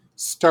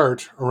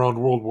start around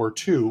World War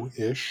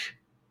II-ish,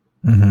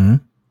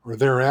 or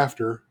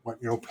thereafter,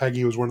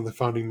 Peggy was one of the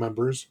founding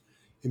members.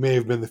 It may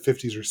have been the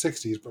 50s or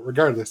 60s, but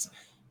regardless,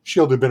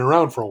 SHIELD had been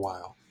around for a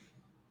while.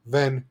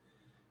 Then,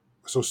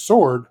 so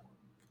Sword,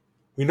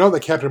 we know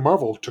that Captain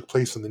Marvel took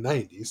place in the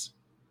 90s,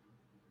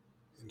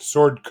 and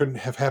Sword couldn't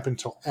have happened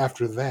till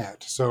after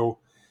that. So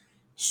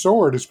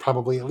Sword is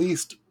probably at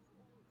least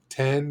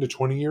 10 to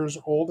 20 years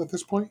old at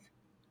this point,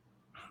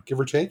 give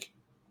or take.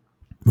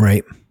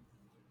 Right.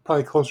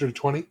 Probably closer to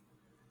 20.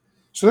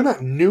 So they're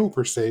not new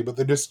per se, but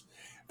they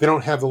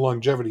don't have the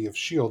longevity of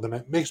SHIELD. And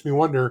it makes me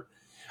wonder,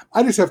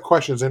 I just have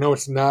questions. I know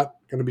it's not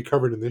going to be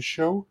covered in this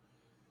show,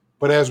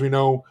 but as we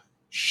know,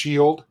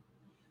 SHIELD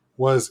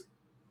was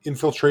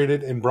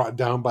infiltrated and brought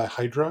down by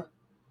Hydra.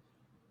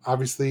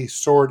 Obviously,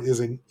 Sword is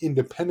an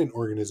independent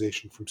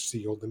organization from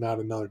SHIELD and not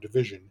another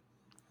division.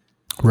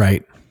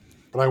 Right.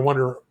 But I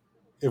wonder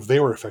if they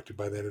were affected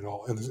by that at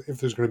all, and if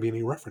there's going to be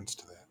any reference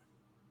to that.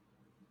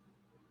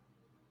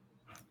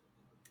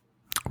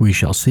 We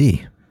shall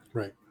see.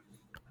 Right.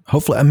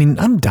 Hopefully, I mean,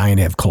 I'm dying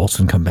to have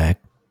Coulson come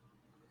back.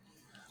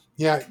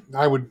 Yeah,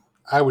 I would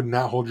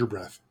not hold your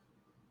breath.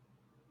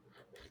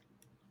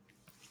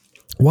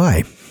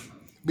 Why?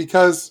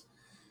 Because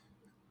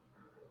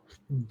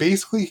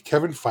basically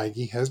Kevin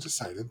Feige has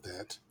decided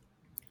that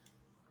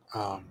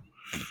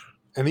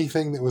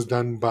anything that was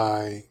done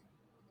by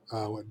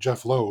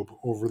Jeff Loeb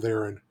over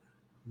there in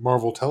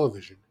Marvel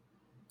Television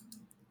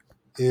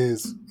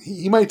is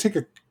he might take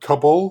a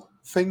couple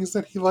things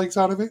that he likes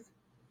out of it.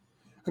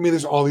 I mean,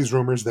 there's all these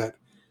rumors that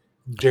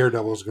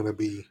Daredevil is going to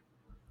be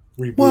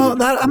rebooted.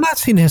 Well, I'm not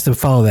saying it has to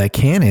follow that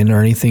canon or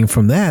anything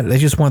from that. I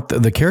just want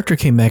the character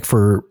came back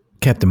for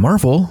Captain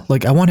Marvel.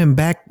 Like, I want him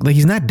back. Like,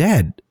 he's not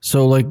dead.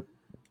 So, like,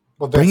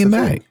 bring him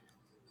back.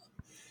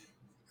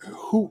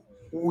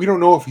 We don't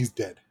know if he's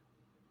dead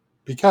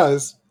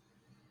because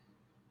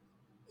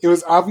it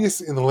was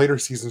obvious in the later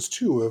seasons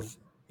too of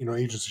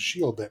Agents of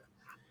S.H.I.E.L.D. that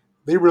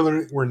they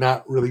really were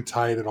not really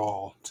tied at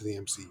all to the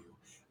MCU.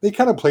 they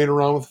kind of played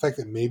around with the fact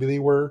that maybe they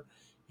were.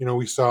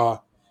 We saw,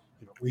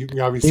 we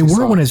obviously They were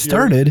saw when it Fury.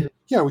 started.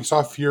 Yeah, we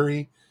saw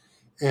Fury,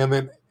 and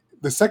then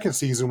the second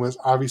season was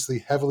obviously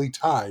heavily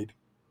tied.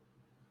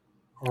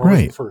 Or was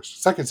it the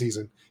first? Second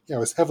season, yeah, it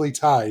was heavily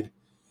tied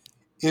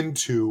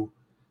into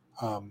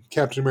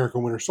Captain America: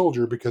 Winter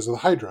Soldier because of the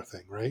Hydra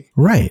thing, right?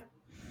 Right.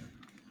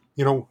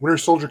 Winter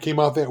Soldier came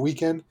out that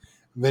weekend.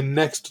 Then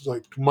next,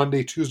 like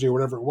Monday, Tuesday,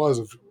 whatever it was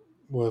of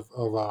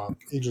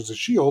Agents of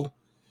S.H.I.E.L.D.,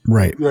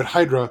 Right. you had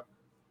Hydra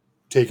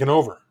taken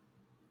over.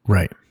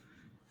 Right.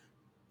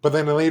 But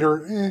then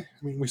later,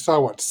 we saw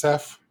what,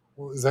 Seth?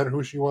 Is that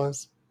who she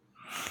was?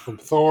 From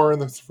Thor in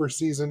the first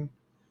season?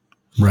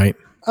 Right.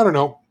 I don't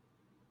know.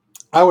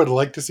 I would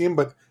like to see him,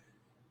 but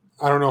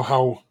I don't know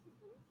how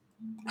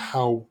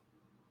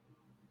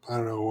I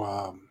don't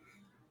know.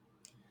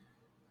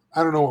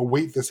 I don't know what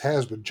weight this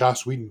has, but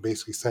Joss Whedon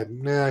basically said,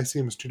 "Nah, I see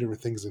him as two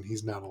different things, and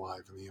he's not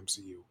alive in the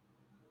MCU."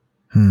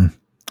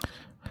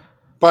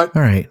 But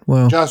all right,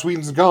 well, Joss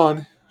Whedon's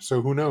gone,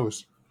 so who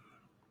knows?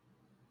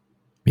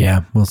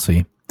 Yeah, we'll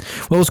see.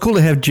 Well, it was cool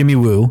to have Jimmy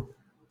Woo.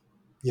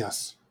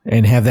 Yes,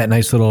 and have that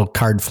nice little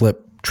card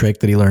flip trick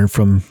that he learned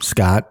from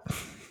Scott.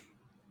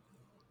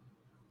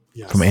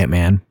 Yes. From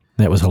Ant-Man.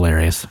 That was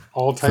hilarious.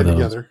 All tied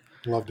together.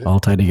 Loved it. All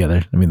tied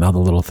together. I mean, all the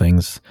little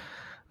things.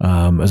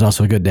 It was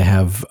also good to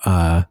have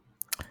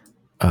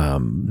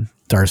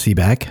Darcy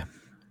back.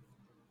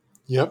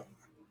 Yep.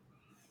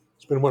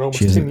 It's been, almost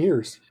 10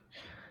 years.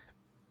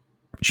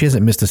 She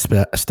hasn't missed a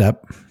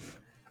step.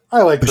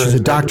 I like her. But she's a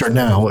doctor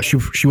now.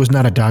 She was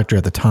not a doctor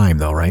at the time,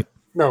 though, right?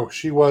 No,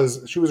 she was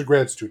a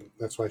grad student.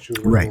 That's why she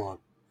was working along.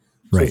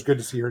 So it's good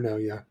to see her now,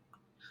 yeah.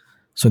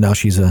 So now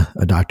she's a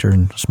doctor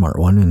and a smart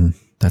one, and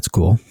that's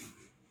cool.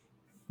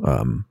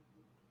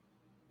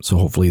 So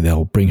hopefully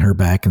they'll bring her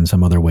back in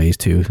some other ways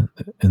too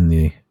in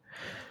the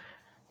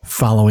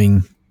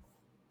following.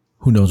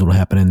 Who knows what will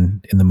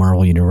happen in the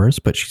Marvel universe,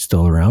 but she's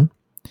still around.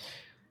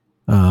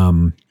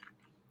 Well,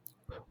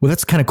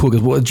 that's kind of cool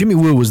because Jimmy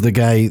Woo was the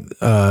guy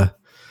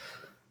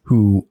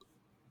who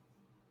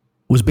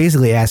was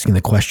basically asking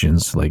the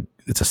questions like,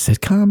 it's a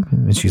sitcom?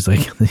 And she's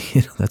like,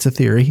 that's a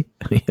theory.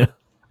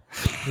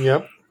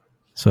 Yep.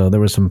 So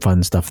there was some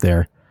fun stuff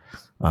there.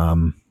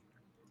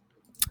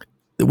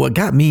 What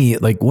got me,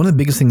 like one of the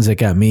biggest things that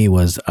got me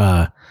was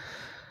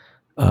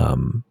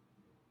I'm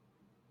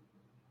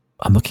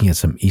looking at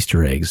some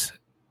Easter eggs,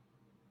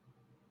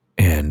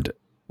 and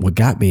what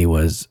got me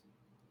was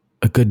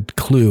a good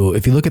clue.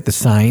 If you look at the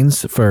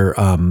signs for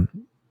from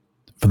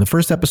the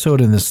first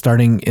episode and the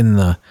starting in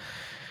the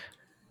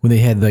when they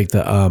had like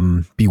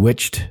the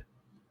Bewitched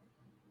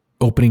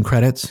opening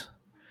credits,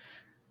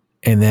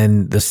 and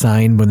then the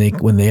sign when the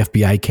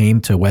FBI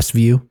came to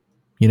Westview,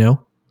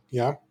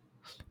 Yeah.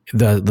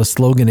 The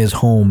slogan is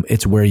home,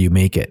 it's where you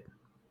make it.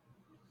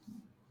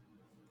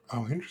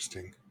 Oh,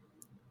 interesting.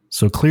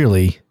 So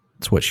clearly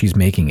it's what she's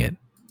making it.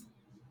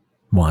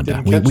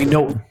 Wanda.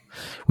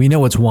 We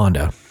know it's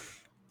Wanda.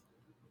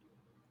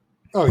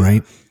 Oh, yeah.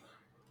 Right?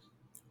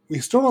 We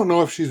still don't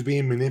know if she's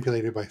being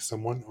manipulated by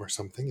someone or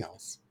something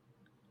else.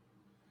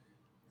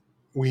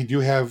 We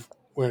do have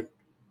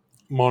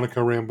Monica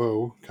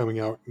Rambeau coming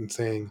out and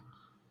saying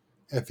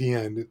at the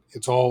end,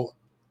 it's all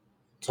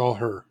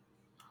her.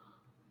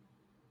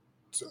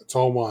 It's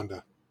all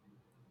Wanda.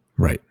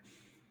 Right.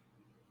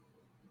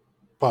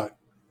 But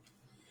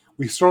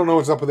we still don't know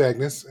what's up with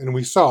Agnes. And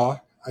we saw,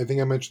 I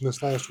think I mentioned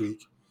this last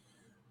week,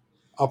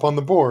 up on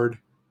the board,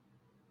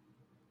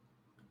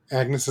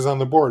 Agnes is on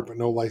the board, but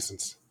no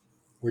license.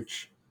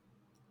 Which,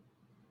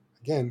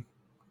 again,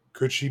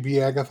 could she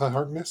be Agatha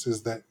Harkness?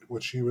 Is that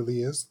what she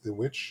really is? The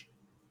witch?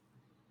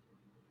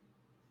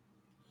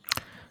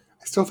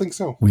 I still think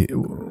so.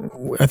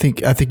 I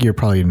think you're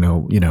probably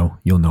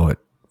you'll know it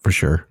for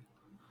sure.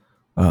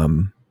 I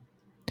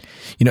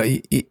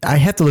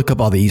have to look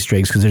up all the Easter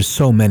eggs because there's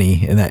so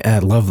many, and I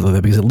love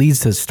that because it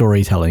leads to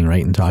storytelling,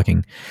 right, and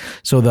talking.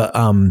 So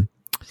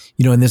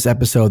in this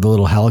episode, the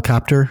little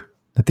helicopter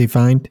that they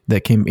find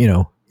that came,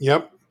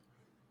 Yep,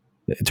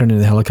 it turned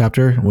into the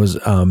helicopter was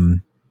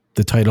the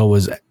title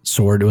was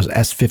Sword. It was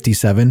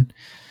S-57.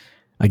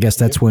 I guess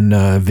that's when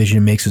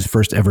Vision makes his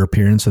first ever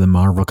appearance in the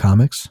Marvel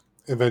Comics.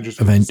 Avengers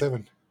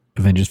 57.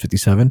 Avengers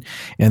 57,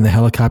 and the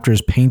helicopter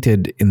is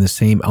painted in the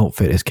same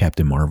outfit as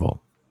Captain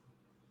Marvel.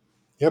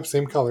 Yep,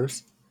 same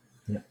colors.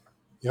 Yeah.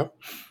 Yep.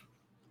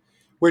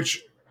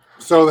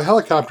 So the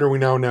helicopter we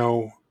now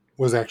know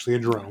was actually a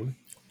drone.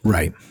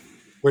 Right.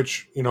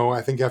 Which,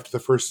 I think after the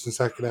first and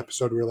second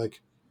episode, we were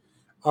like,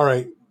 all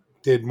right,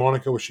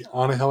 was she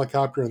on a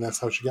helicopter and that's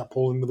how she got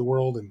pulled into the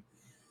world and,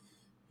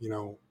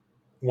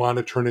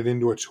 Wanda turned it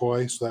into a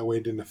toy so that way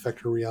it didn't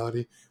affect her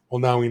reality? Well,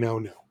 now we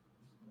know.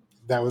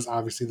 That was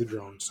obviously the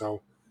drone.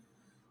 So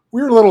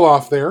we were a little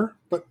off there,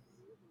 but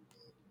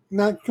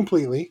not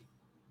completely.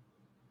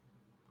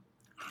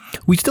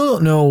 We still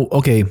don't know.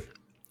 Okay.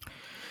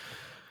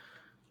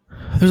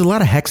 There's a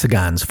lot of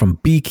hexagons from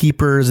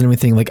beekeepers and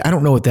everything. Like, I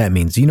don't know what that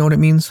means. Do you know what it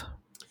means?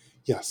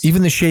 Yes.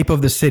 Even the shape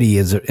of the city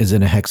is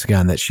in a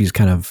hexagon that she's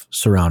kind of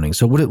surrounding.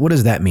 So what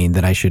does that mean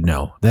that I should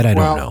know? That I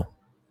don't know.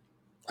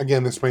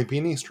 again, this might be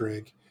an Easter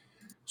egg.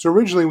 So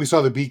originally we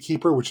saw the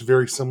Beekeeper, which is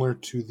very similar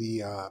to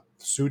the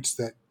suits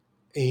that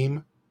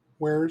AIM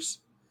wears.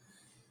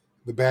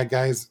 The bad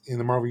guys in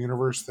the Marvel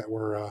Universe that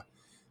were,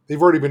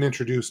 they've already been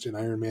introduced in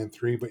Iron Man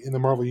 3, but in the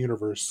Marvel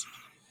Universe,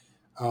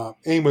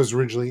 AIM was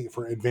originally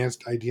for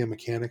Advanced Idea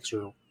Mechanics,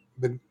 or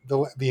the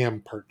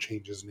M part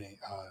changes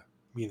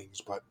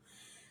meanings, but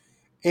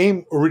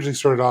AIM originally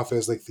started off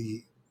as like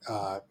the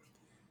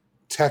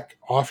tech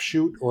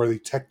offshoot or the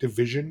tech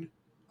division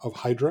of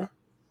Hydra,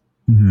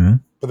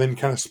 but then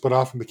kind of split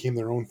off and became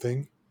their own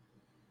thing.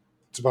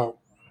 It's about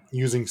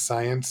using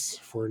science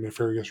for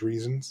nefarious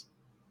reasons.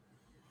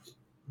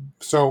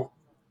 So,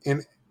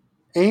 in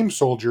AIM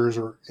soldiers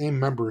or AIM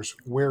members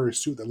wear a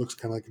suit that looks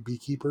kind of like a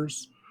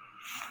beekeeper's,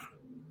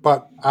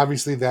 but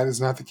obviously that is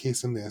not the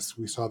case in this.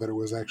 We saw that it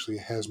was actually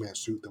a hazmat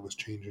suit that was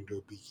changed into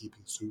a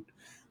beekeeping suit.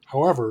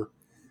 However,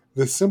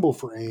 the symbol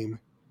for AIM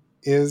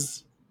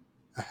is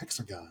a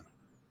hexagon.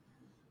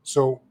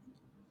 So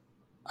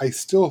I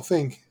still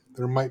think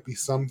there might be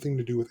something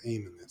to do with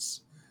AIM in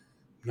this.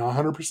 Not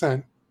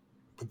 100%,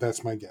 but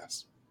that's my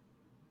guess.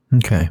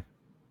 Okay.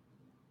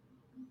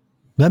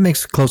 That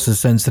makes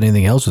closest sense than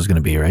anything else is going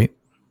to be, right?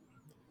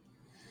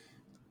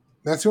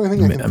 That's the only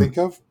thing I can think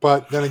of.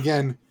 But then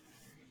again,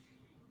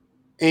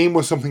 AIM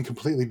was something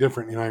completely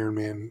different in Iron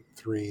Man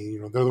 3.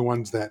 You know, they're the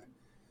ones that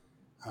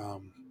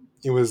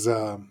it was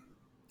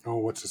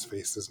what's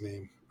his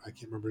name? I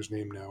can't remember his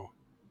name now.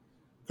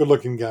 Good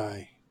looking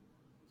guy.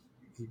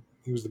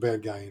 He was the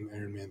bad guy in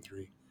Iron Man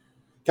 3.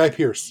 Guy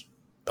Pearce.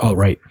 Oh,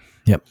 right.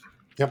 Yep.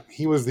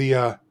 He was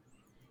the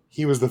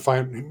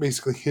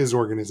basically his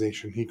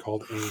organization he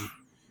called AIM,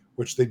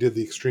 which they did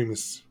the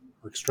extremists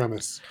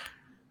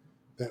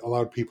that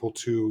allowed people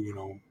to, you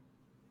know,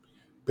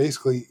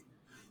 basically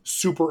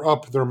super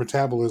up their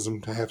metabolism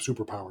to have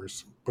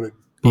superpowers, but it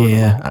burned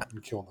them out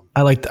and killed them.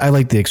 I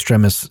like the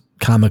extremist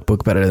comic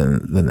book better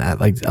than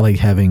that. I like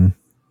having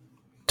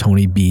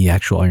Tony be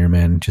actual Iron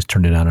Man, just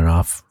turned it on and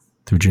off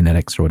through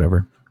genetics or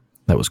whatever.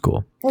 That was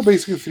cool. Well,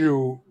 basically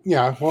through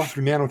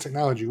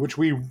nanotechnology, which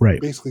we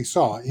basically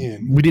saw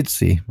in. We did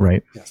see,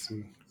 right? Yes,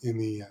 in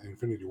the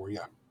Infinity War,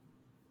 yeah.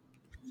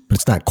 But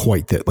it's not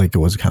quite that like it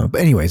was a comic.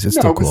 But anyways, it's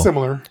still cool. It's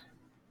similar.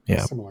 Yeah,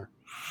 it's similar.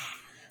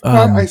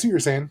 I see what you're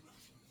saying.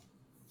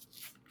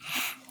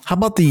 How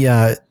about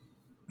the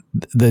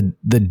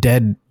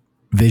dead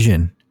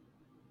Vision?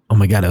 Oh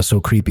my god, that was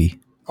so creepy.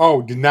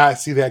 Oh, did not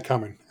see that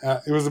coming.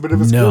 It was a bit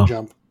of a skill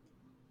jump.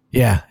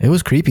 Yeah, it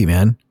was creepy,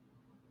 man.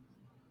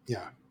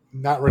 Yeah,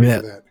 not ready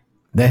for that.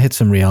 That hit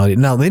some reality.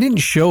 Now, they didn't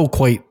show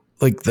quite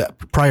like the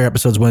prior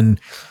episodes when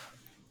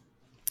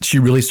she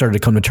really started to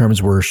come to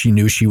terms where she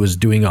knew she was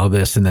doing all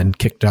this and then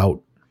kicked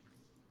out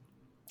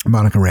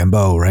Monica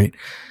Rambeau, right?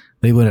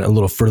 They went a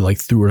little further, like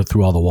threw her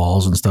through all the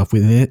walls and stuff.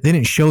 They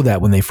didn't show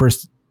that when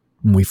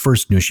we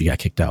first knew she got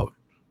kicked out,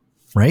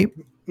 right?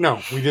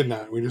 No, we did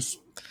not. It was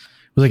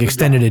like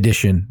extended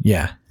edition.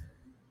 Yeah.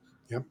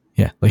 Yep.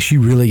 Yeah. Like she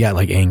really got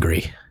like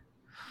angry.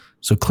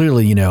 So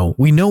clearly, you know,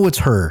 we know it's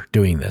her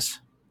doing this.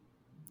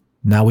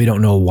 Now we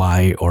don't know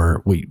why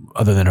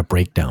other than a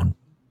breakdown.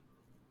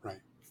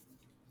 Right.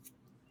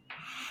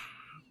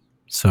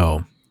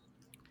 So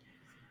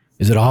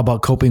is it all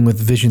about coping with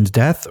Vision's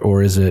death,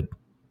 or is it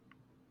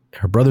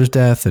her brother's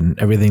death and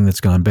everything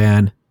that's gone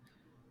bad?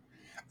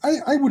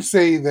 I would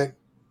say that,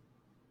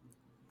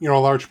 you know, a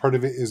large part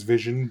of it is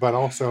Vision, but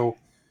also,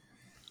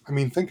 I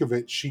mean, think of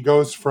it. She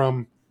goes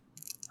from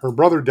her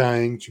brother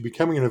dying to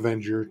becoming an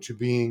Avenger to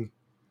being,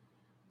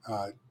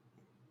 to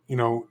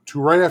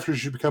right after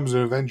she becomes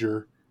an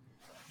Avenger,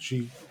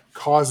 she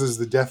causes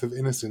the death of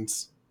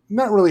innocents.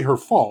 Not really her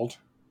fault.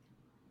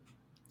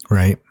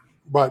 Right.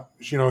 But,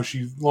 you know,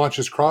 she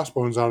launches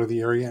crossbones out of the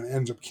area and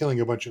ends up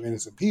killing a bunch of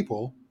innocent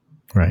people.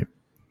 Right.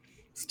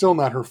 Still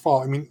not her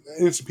fault. I mean,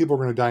 innocent people are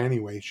going to die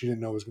anyway. She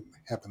didn't know it was going to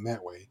happen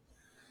that way.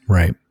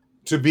 Right.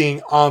 To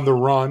being on the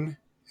run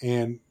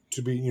and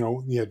to be, you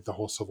know, you had the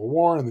whole Civil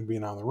War and then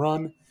being on the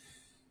run.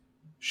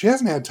 She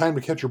hasn't had time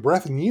to catch her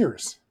breath in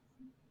years.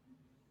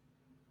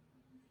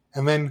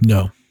 And then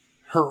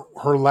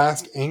her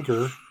last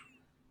anchor,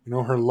 you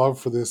know, her love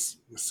for this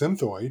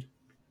synthoid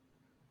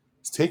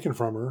is taken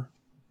from her.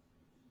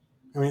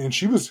 I mean,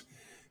 and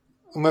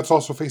let's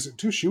also face it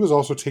too, she was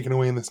also taken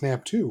away in the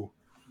snap too.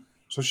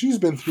 So she's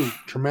been through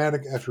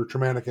traumatic after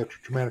traumatic after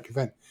traumatic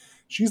event.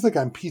 She's like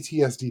on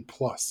PTSD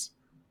plus.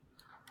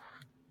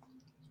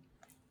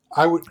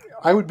 I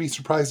would be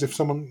surprised if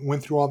someone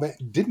went through all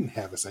that didn't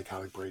have a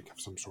psychotic break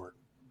of some sort.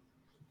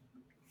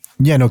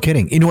 Yeah, no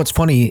kidding. You know what's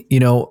funny? You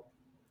know,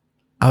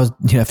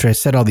 after I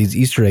said all these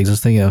Easter eggs, I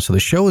was thinking, so the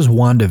show is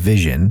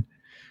WandaVision,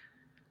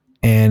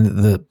 and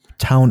the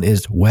town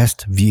is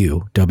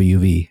Westview,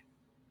 WV.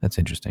 That's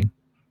interesting.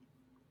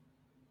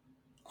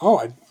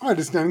 Oh, I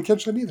just didn't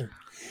catch that either.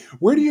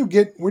 Where do you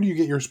get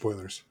your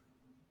spoilers?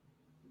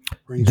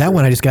 That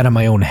one I just got in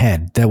my own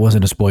head. That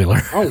wasn't a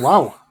spoiler. Oh,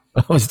 wow.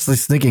 I was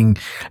just thinking,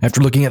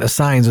 after looking at the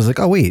signs, I was like,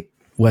 oh, wait,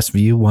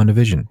 Westview,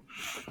 WandaVision.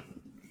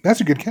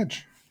 That's a good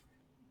catch.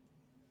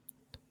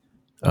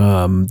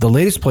 The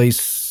latest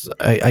place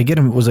I get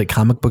them. Was it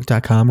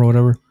comicbook.com or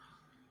whatever?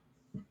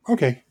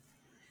 Okay.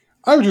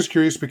 I was just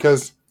curious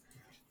because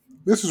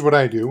this is what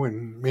I do,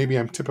 and maybe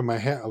I'm tipping my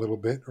hat a little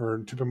bit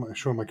or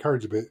showing my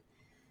cards a bit.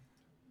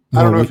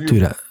 I don't know if you.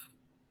 Dude,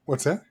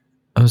 What's that?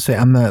 I was say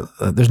I'm not.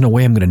 There's no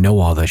way I'm going to know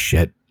all this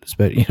shit.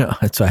 But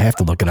so I have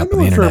to look it up on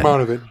the internet. I know a fair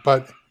amount of it,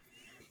 but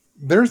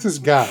there's this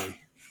guy.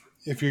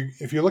 If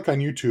you look on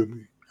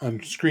YouTube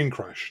on Screen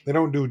Crush, they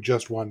don't do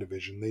just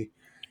WandaVision.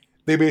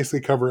 They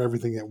basically cover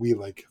everything that we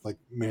like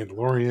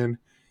Mandalorian.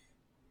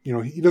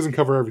 He doesn't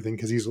cover everything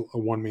because he's a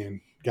one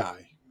man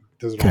guy. He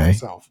does it all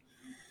himself.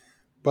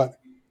 But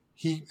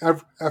he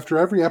after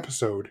every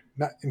episode,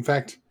 in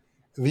fact,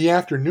 the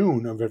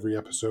afternoon of every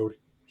episode,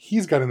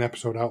 he's got an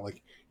episode out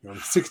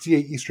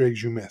 68 Easter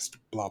eggs you missed,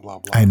 blah, blah,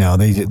 blah. I know.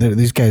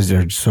 These guys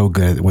are so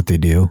good at what they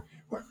do.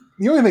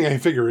 The only thing I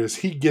figure is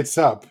he gets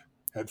up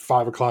at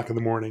 5 o'clock in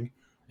the morning,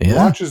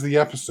 watches the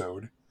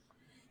episode,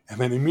 and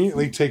then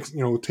immediately takes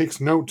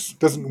notes,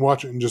 doesn't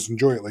watch it and just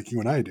enjoy it like you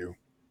and I do.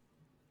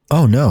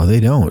 Oh, no, they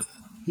don't.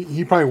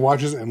 He probably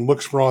watches it and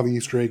looks for all the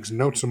Easter eggs,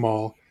 notes them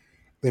all,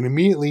 then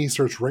immediately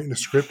starts writing a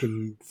script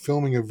and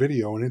filming a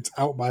video, and it's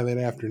out by that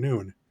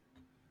afternoon.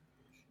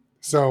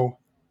 So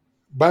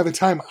by the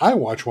time I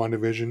watch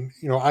WandaVision,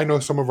 I know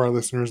some of our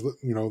listeners,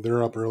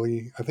 they're up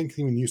early. I think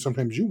even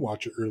sometimes you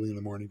watch it early in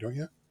the morning, don't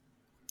you?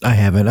 I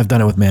haven't. I've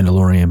done it with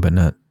Mandalorian, but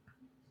not.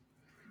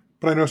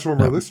 But I know some of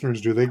our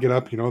listeners do. They get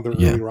up, they're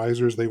early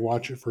risers. They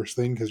watch it first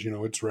thing because,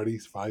 it's ready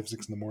 5,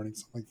 6 in the morning,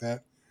 something like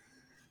that.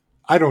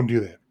 I don't do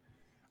that.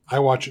 I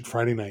watch it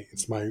Friday night.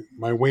 It's my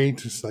way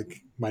to,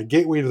 my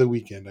gateway to the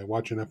weekend. I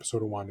watch an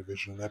episode of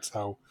WandaVision, and that's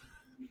how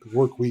the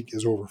work week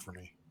is over for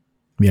me.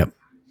 Yep.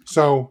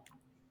 So,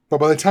 but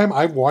by the time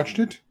I've watched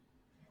it,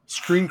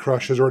 Screen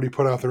Crush has already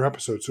put out their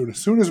episode. So as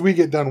soon as we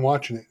get done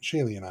watching it,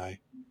 Shaylee and I,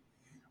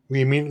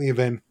 we immediately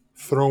then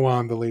throw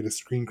on the latest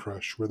Screen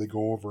Crush where they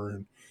go over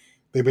and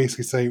they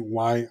basically say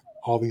why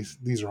all these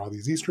are all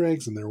these Easter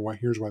eggs and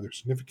here's why they're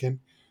significant,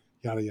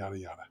 yada, yada,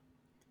 yada.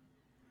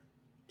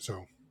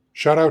 So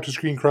shout out to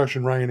Screen Crush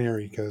and Ryan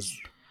Airy because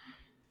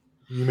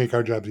you make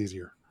our jobs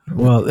easier.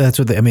 Well, that's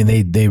what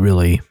they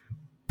really,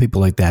 people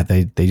like that,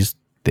 they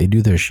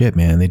do their shit,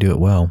 man. They do it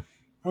well.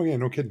 Oh, yeah,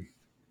 no kidding.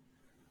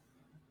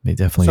 They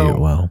definitely do it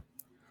well.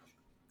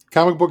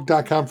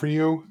 Comicbook.com for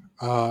you.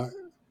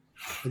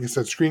 Like I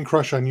said, Screen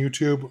Crush on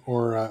YouTube,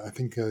 or I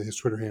think his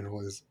Twitter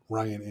handle is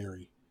Ryan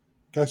Airy.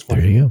 Guys,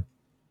 funny. There you go.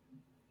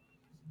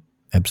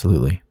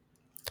 Absolutely.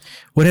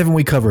 What haven't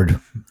we covered?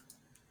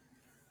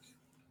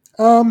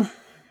 Oh,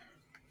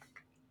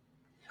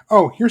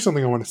 here's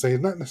something I want to say.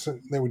 It's not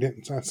necessarily that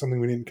it's not something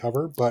we didn't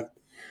cover, but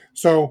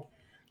so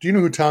do you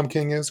know who Tom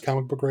King is,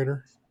 comic book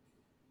writer?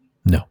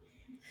 No.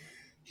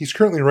 He's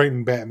currently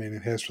writing Batman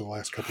and has for the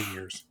last couple of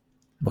years.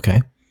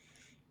 Okay.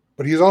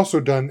 But he's also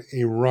done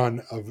a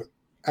run of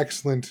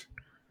excellent,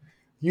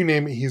 you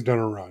name it, he's done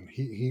a run.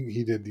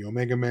 He did the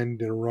Omega Men,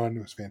 did a run.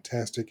 It was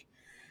fantastic.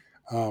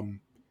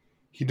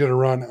 He did a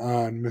run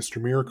on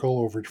Mr. Miracle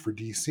over for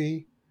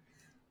DC.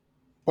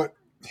 But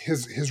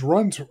his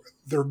runs,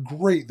 they're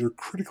great. They're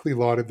critically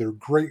lauded. They're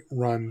great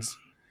runs.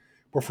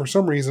 But for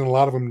some reason, a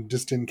lot of them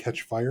just didn't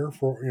catch fire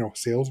for,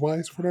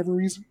 sales-wise for whatever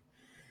reason.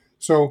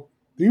 So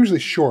they're usually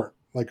short,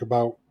 like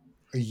about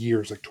a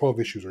year. It's like 12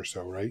 issues or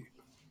so, right?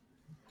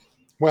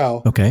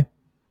 Well, okay.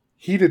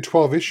 He did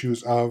 12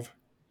 issues of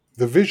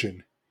The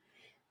Vision,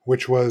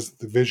 which was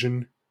the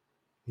Vision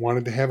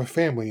wanted to have a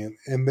family.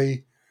 And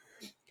they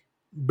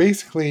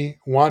basically,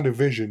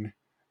 WandaVision,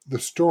 the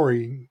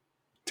story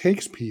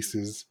takes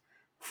pieces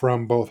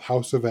from both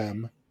House of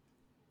M,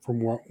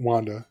 from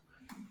Wanda,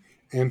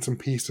 and some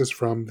pieces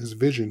from this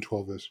Vision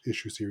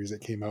 12-issue series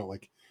that came out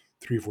like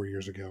 3 or 4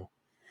 years ago.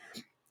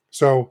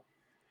 So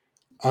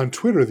on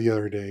Twitter the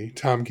other day,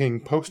 Tom King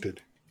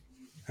posted,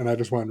 and I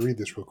just want to read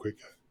this real quick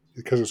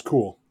because it's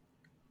cool.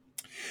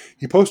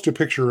 He posted a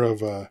picture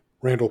of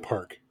Randall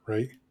Park,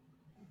 right?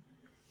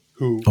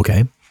 Who,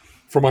 okay,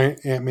 for my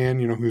Ant-Man,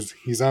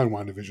 he's on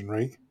WandaVision,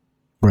 right?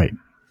 Right. And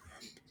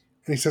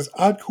he says,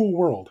 "Odd cool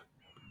world.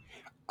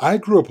 I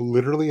grew up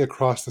literally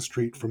across the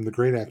street from the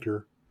great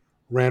actor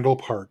Randall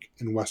Park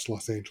in West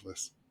Los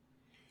Angeles.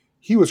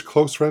 He was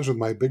close friends with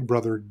my big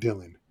brother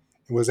Dylan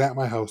and was at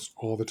my house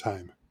all the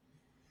time.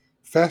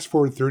 Fast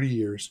forward 30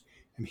 years,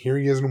 and here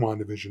he is in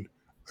WandaVision,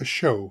 a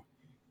show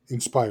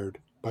inspired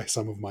by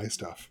some of my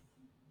stuff."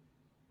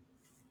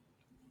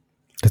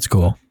 That's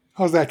cool.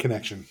 How's that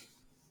connection?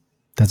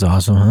 That's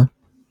awesome, huh?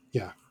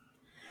 Yeah.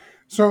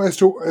 So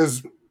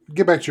as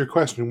get back to your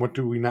question, what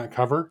do we not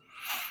cover?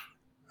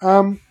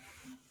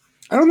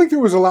 I don't think there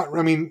was a lot.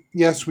 I mean,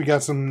 yes, we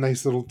got some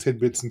nice little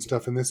tidbits and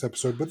stuff in this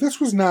episode, but this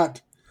was not,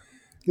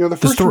 the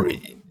first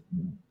story.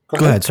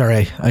 Go ahead.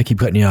 Sorry, I keep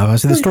cutting you off. I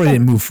said the story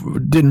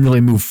didn't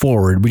really move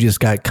forward. We just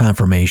got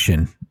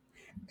confirmation.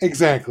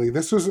 Exactly.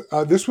 This was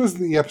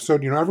the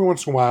episode. Every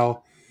once in a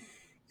while,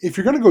 if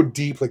you're going to go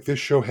deep like this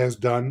show has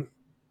done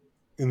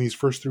in these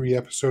first 3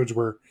 episodes,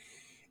 where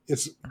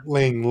it's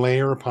laying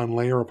layer upon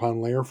layer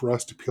upon layer for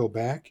us to peel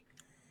back,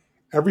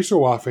 every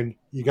so often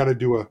you got to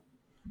do a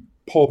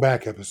pull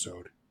back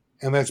episode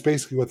And that's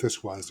basically what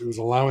this was. It was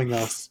allowing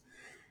us,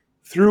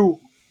 through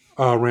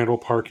Randall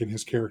Park and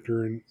his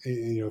character, and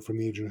from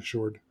the Agent of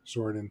Sword,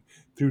 and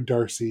through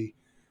Darcy,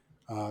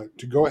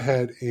 to go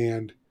ahead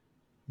and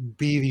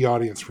be the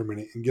audience for a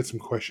minute and get some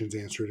questions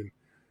answered and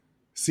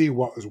see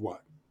what was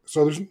what.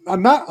 So there's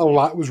not a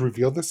lot was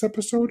revealed this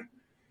episode,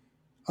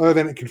 other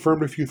than it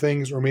confirmed a few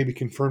things, or maybe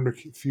confirmed a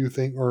few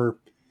things, or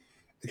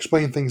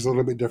explained things a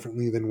little bit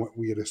differently than what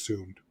we had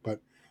assumed. But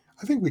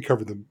I think we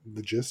covered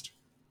the gist.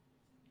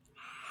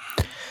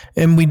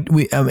 And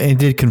we it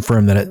did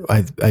confirm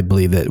that I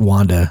believe that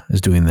Wanda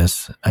is doing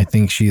this. I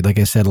think she, like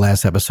I said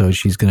last episode,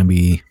 she's going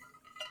to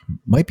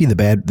might be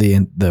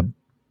the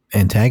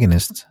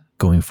antagonist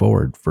going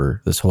forward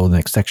for this whole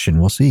next section.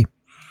 We'll see.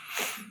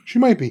 She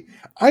might be.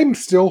 I'm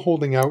still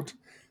holding out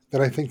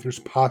that I think there's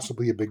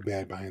possibly a big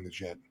bad behind the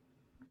jet.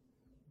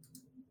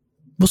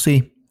 We'll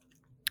see.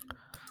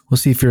 We'll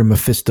see if your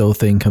Mephisto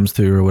thing comes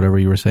through or whatever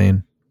you were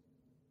saying.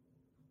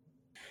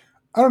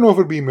 I don't know if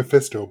it'd be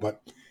Mephisto,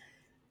 but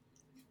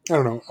I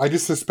don't know. I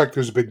just suspect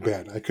there's a big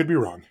bad. I could be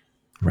wrong.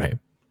 Right.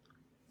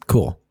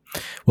 Cool.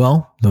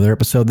 Well, another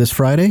episode this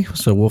Friday,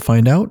 so we'll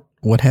find out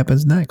what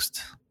happens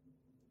next.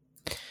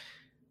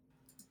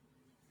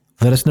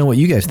 Let us know what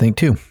you guys think,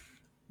 too,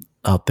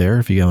 out there,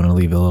 if you want to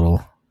leave a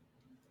little,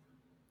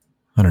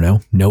 I don't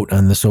know, note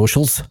on the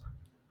socials.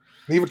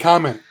 Leave a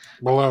comment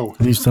below.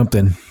 Leave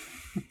something.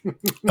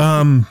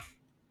 All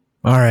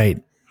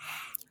right.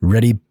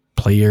 Ready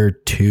Player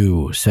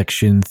 2,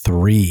 Section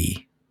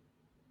 3.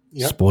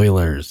 Yep.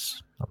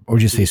 Spoilers. Or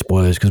just say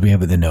spoilers because we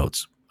have it in the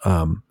notes.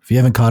 If you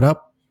haven't caught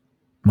up,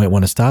 might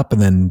want to stop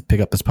and then pick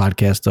up this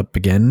podcast up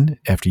again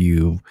after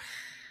you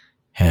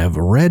have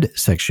read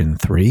Section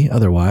 3.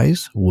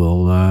 Otherwise,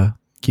 we'll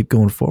keep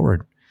going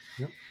forward.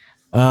 Yep.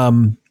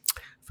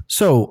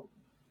 So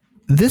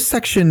this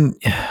section,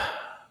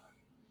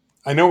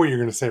 I know what you're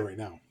going to say right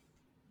now.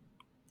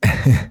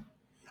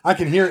 I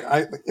can hear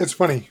it. It's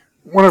funny.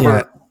 One of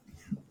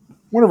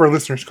our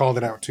listeners called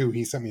it out too.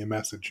 He sent me a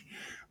message.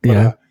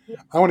 But,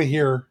 I want to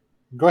hear.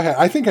 Go ahead.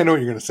 I think I know what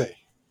you're going to say.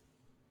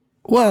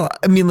 Well,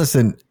 I mean,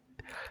 listen.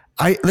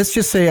 Let's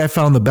just say I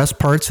found the best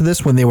parts of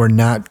this when they were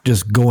not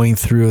just going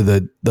through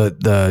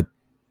the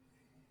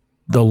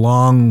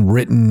long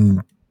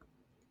written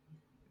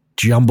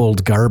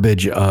jumbled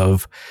garbage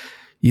of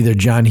either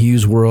John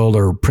Hughes world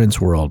or Prince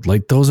world.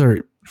 Like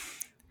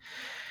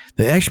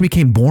they actually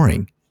became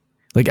boring.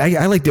 Like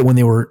I liked it when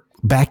they were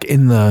back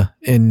in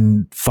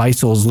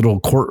Faisal's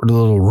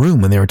little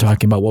room when they were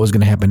talking about what was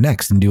going to happen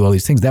next and do all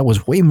these things. That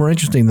was way more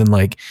interesting than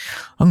like,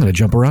 I'm going to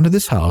jump around to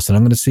this house and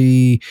I'm going to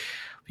see,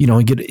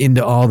 and get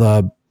into all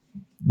the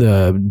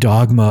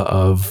dogma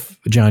of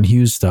John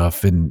Hughes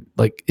stuff. And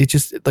like, it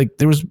just like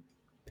there was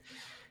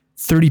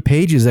 30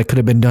 pages that could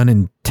have been done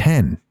in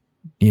 10,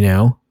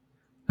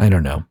 I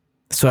don't know.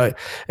 So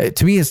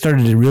to me, it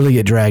started to really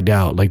get dragged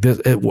out. Like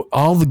this,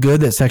 all the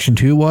good that Section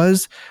 2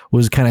 was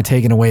kind of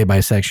taken away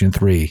by Section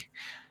 3,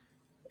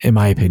 in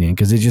my opinion,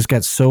 because it just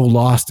got so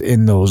lost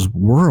in those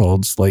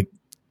worlds.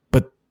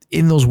 But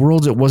in those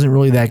worlds, it wasn't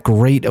really that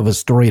great of a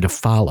story to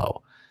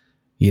follow.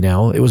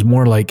 It was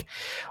more like,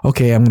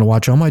 okay, I'm going to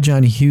watch all my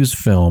John Hughes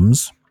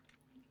films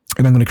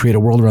and I'm going to create a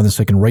world around this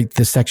so I can write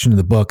this section of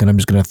the book, and I'm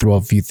just going to throw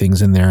a few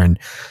things in there and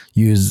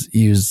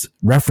use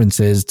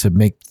references to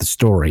make the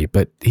story.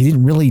 But he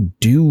didn't really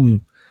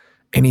do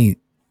it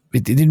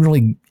didn't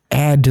really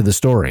add to the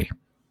story.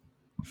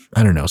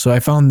 I don't know. So I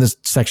found this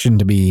section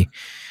to be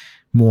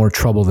more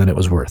trouble than it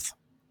was worth.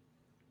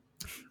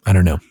 I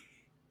don't know.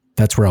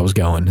 That's where I was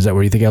going. Is that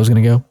where you think I was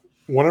going to go?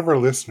 One of our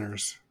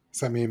listeners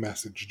sent me a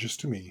message just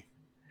to me.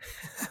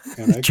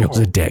 And Joe's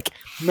a dick.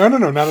 No,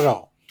 not at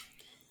all.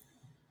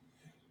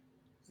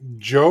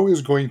 Joe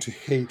is going to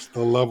hate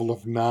the level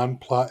of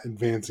non-plot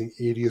advancing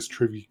 80s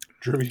trivia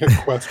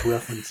quest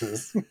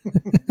references.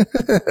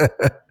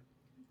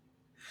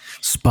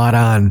 Spot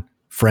on,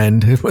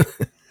 friend.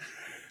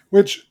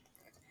 Which,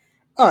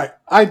 all right,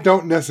 I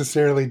don't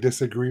necessarily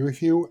disagree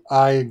with you.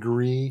 I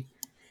agree.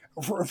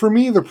 For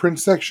me, the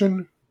Prince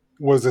section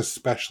was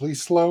especially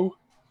slow.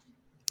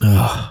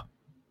 Ugh.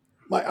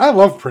 Like, I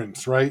love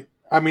Prince, right?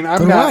 I mean,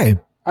 I'm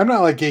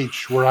not like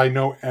H, where I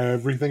know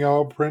everything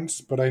about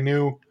Prince, but I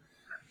know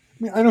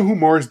who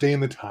Morris Day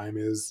and the Time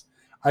is.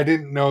 I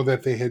didn't know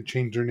that they had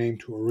changed their name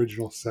to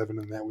Original 7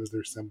 and that was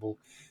their symbol.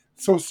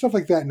 So stuff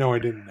like that, no, I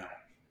didn't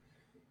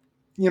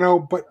know.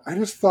 But I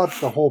just thought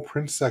the whole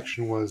Prince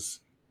section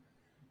was,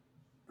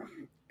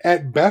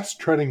 at best,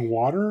 treading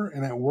water,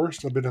 and at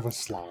worst, a bit of a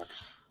slog.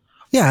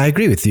 Yeah, I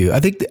agree with you.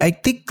 I think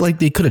like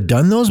they could have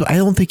done those, but I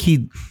don't think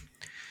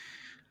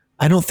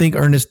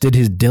Ernest did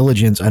his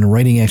diligence on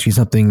writing actually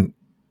something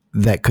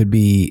that could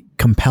be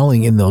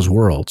compelling in those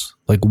worlds.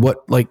 I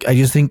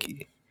just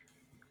think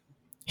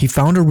he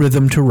found a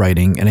rhythm to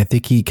writing, and I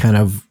think he kind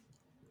of,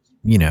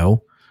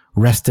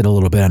 rested a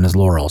little bit on his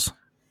laurels.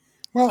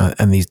 Well,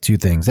 on these two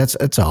things.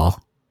 That's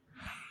all.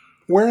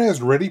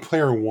 Whereas Ready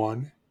Player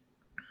One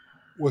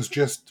was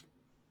just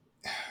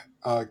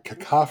a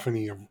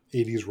cacophony of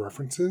 80s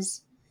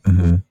references,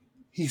 mm-hmm.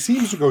 He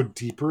seems to go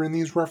deeper in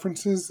these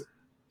references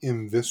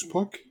in this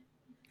book.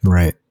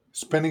 Right.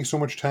 Spending so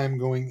much time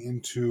going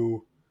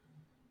into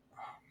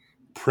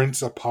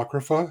Prince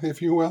Apocrypha,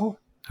 if you will.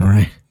 All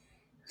right.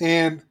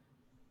 And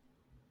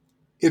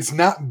it's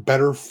not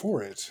better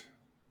for it.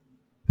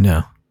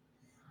 No.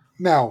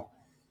 Now,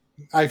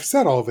 I've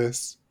said all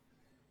this.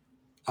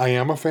 I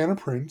am a fan of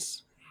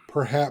Prince,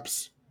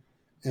 perhaps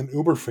an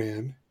Uber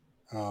fan.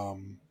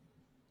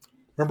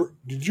 Remember,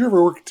 did you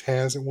ever work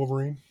Taz at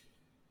Wolverine?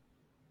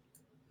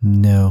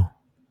 No.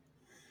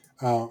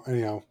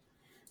 Anyhow,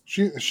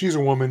 she's a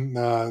woman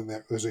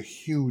that was a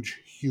huge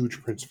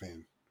Prince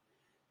fan.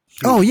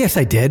 Huge. Oh, yes,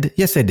 I did.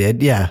 Yes, I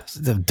did. Yeah.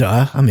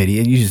 Duh. I'm an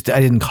idiot. I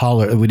didn't call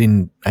her.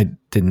 I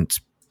didn't.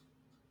 Sorry.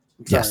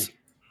 Yes.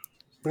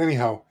 But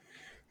anyhow,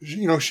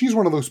 she's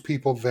one of those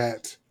people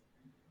that,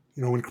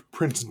 when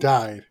Prince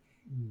died,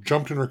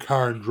 jumped in her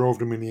car and drove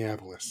to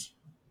Minneapolis.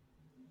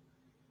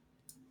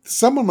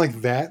 Someone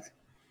like that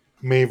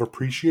may have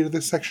appreciated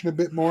this section a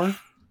bit more.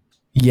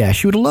 Yeah,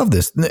 she would have loved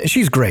this.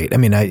 She's great. I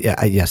mean,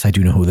 yes, I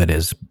do know who that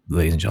is,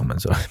 ladies and gentlemen.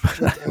 So,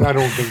 and I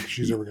don't think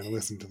she's ever going to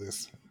listen to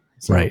this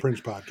right.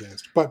 Prince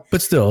podcast.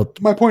 But still,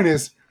 my point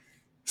is,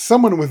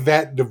 someone with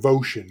that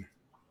devotion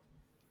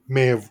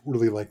may have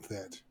really liked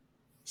that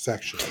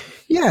section.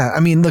 Yeah, I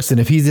mean, listen,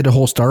 if he did a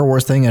whole Star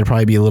Wars thing, I'd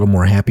probably be a little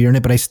more happier in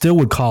it. But I still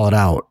would call it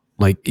out.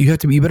 Like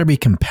you better be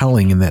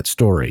compelling in that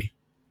story.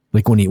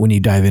 Like when you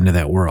dive into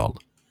that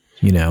world,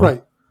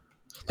 right.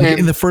 Like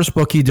in the first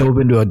book, he dove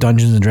into a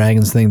Dungeons and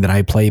Dragons thing that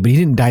I played, but he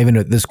didn't dive into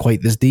it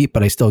quite this deep,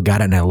 but I still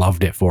got it and I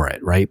loved it for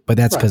it. Right. But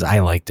that's because I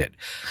liked it.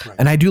 Right.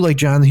 And I do like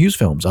John Hughes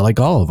films. I like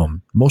all of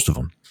them, most of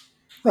them.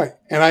 Right.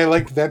 And I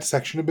liked that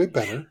section a bit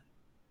better.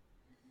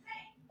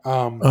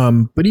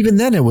 But even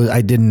then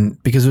I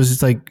didn't, because it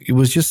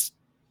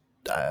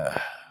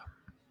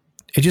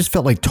just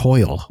felt like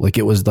toil. Like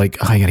it was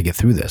like, I got to get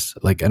through this.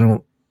 Like, I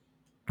don't,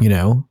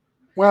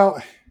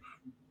 Well,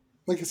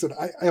 like I said,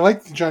 I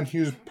like the John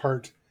Hughes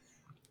part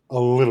a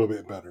little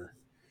bit better.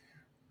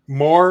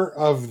 More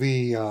of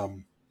the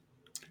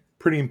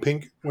Pretty in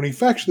Pink when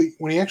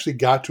he actually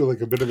got to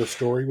like a bit of a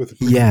story with the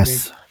Pretty in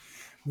Pink.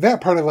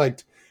 That part I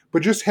liked,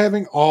 but just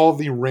having all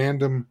the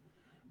random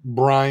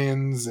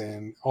Brians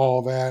and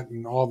all that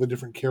and all the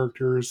different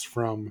characters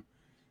from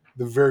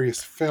the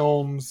various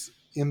films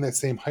in that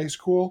same high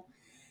school,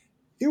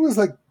 it was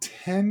like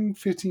 10,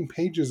 15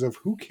 pages of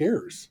who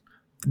cares.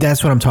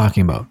 That's what I'm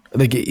talking about.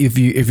 Like if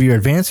you're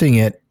advancing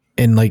it,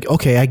 and like,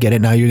 okay, I get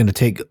it. Now you're going to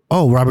take,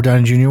 Robert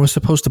Downey Jr. was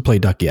supposed to play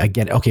Ducky. I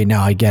get it. Okay,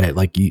 now I get it.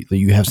 Like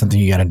you have something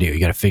you got to do. You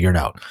got to figure it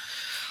out.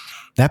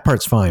 That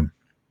part's fine.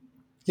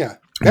 Yeah.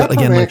 That part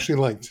I actually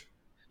liked.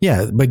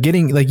 Yeah. But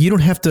you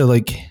don't have to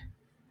like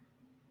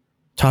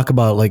talk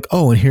about like,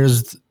 and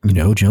here's,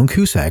 Joan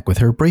Cusack with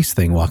her brace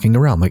thing walking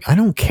around. Like, I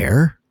don't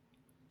care.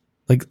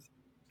 Like,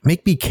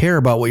 make me care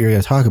about what you're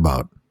going to talk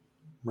about.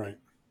 Right.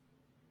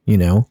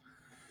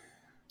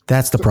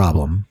 That's the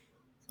problem.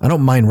 I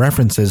don't mind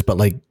references, but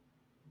like,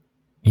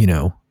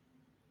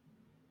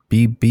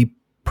 be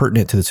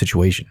pertinent to the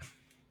situation.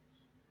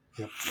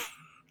 Yep.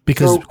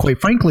 Because quite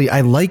frankly,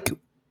 I like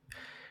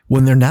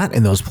when they're not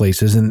in those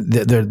places, and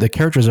the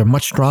characters are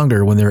much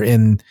stronger when they're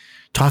in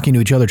talking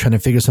to each other, trying to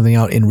figure something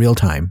out in real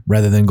time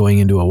rather than going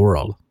into a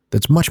world.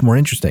 That's much more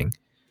interesting.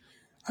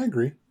 I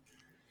agree.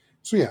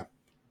 So yeah,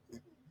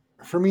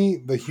 for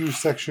me, the Hughes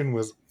section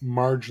was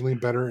marginally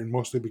better, and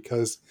mostly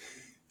because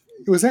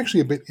it was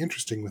actually a bit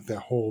interesting with that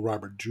whole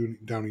Robert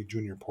Downey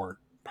Jr.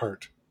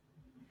 part.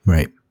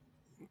 Right.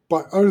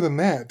 But other than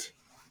that,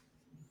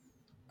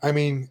 I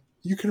mean,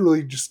 you could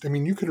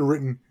have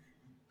written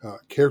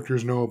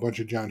characters know a bunch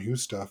of John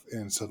Hughes stuff,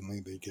 and suddenly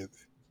they get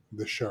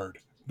the Shard.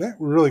 That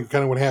really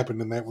kind of what happened,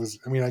 and that was,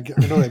 I know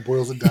that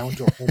boils it down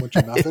to a whole bunch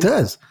of nothing. It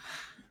does.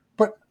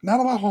 But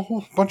not a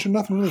whole bunch of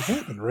nothing really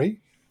happened, right?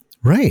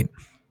 Right.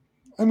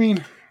 I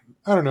mean,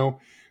 I don't know.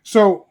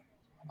 So,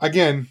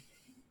 again,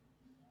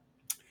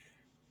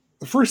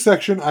 the first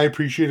section, I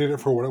appreciated it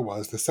for what it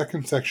was. The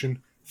second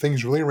section,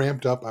 things really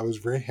ramped up. I was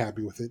very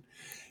happy with it.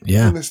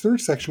 Yeah. And this third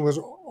section was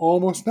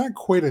almost not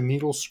quite a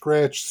needle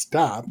scratch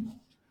stop,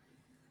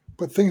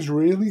 but things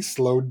really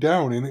slowed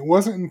down. And it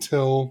wasn't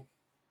until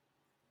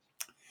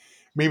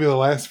maybe the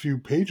last few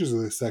pages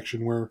of this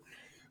section where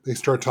they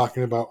start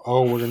talking about,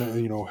 we're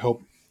going to,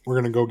 help. We're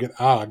going to go get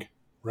Og,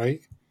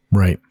 right?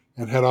 Right.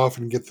 And head off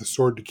and get the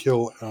sword to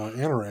kill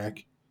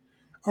Anorak.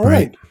 All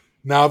right.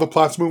 Now the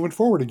plot's moving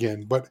forward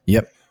again. But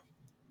yep.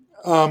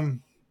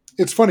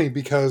 It's funny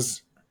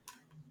because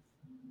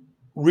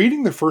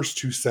reading the first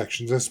two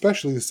sections,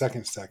 especially the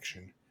second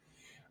section,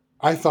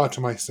 I thought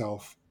to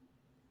myself,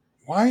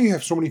 why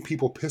have so many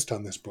people pissed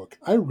on this book?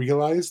 I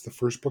realized the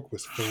first book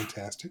was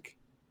fantastic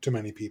to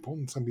many people,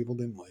 and some people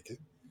didn't like it.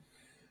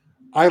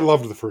 I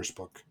loved the first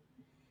book.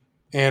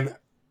 And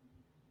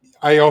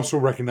I also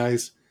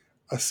recognize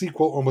a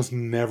sequel almost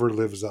never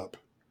lives up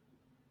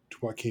to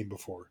what came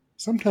before.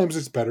 Sometimes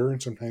it's better,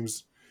 and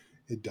sometimes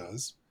it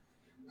does.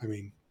 I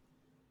mean,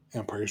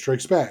 Empire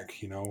Strikes Back,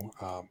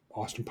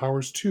 Austin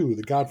Powers 2,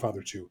 The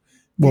Godfather 2.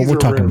 Well, we're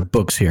talking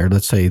books here.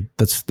 Let's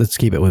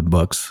keep it with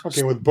books.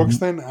 Okay, with books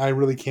then, I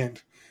really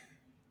can't.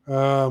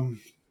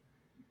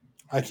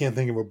 I can't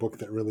think of a book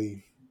that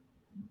really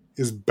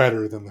is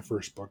better than the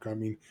first book. I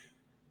mean,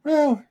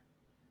 well,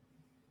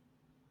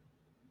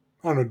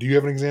 I don't know. Do you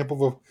have an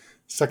example of a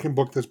second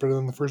book that's better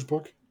than the first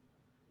book?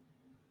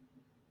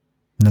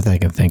 Not that I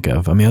can think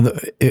of. I mean,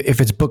 if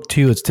it's book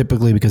 2, it's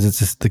typically because it's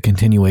just the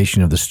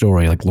continuation of the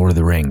story, like Lord of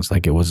the Rings.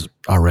 Like it was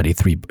already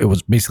 3. It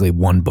was basically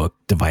one book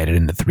divided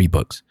into 3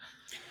 books.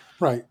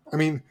 Right. I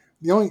mean,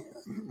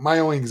 my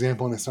only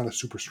example, and it's not a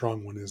super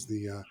strong one, is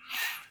the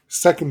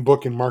second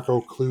book in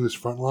Marco Clue's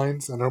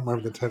Frontlines. I don't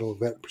remember the title of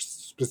that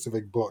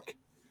specific book.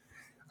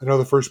 I know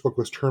the first book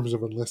was Terms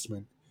of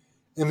Enlistment.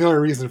 And the only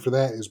reason for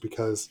that is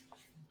because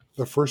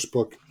the first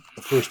book,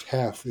 the first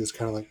half is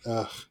kind of like,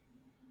 ugh.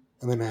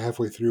 And then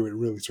halfway through, it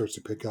really starts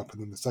to pick up.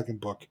 And then the second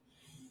book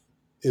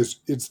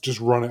it's just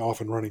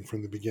running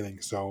from the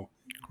beginning. So,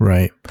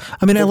 right.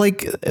 I mean, I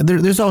like,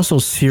 there's also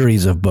a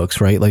series of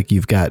books, right? Like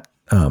you've got,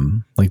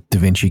 like Da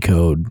Vinci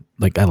Code.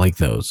 Like I like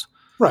those.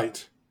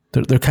 Right.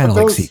 They're kind of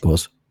like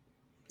sequels.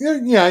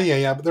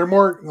 Yeah. But they're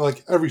more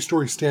like every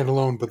story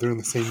standalone, but they're in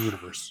the same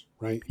universe,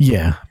 right?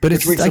 Yeah, but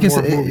I guess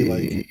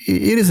it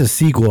is a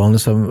sequel.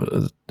 Unless I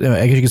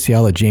guess you can see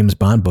all the James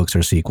Bond books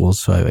are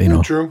sequels. So you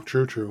know,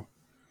 true.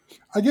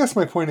 I guess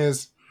my point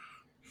is,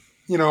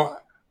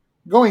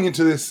 going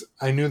into this,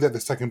 I knew that the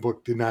second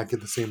book did not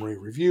get the same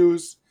rave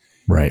reviews,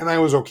 right? And I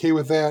was okay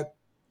with that.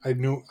 I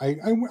knew I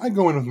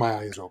go in with my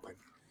eyes open,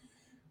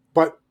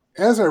 but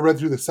as I read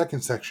through the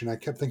second section, I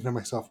kept thinking to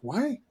myself,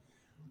 why?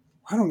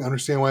 I don't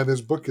understand why this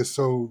book is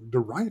so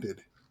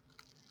derided.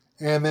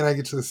 And then I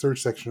get to the third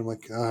section. I'm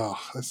like, oh,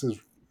 it's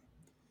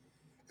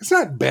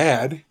not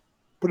bad,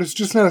 but it's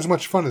just not as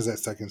much fun as that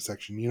second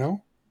section,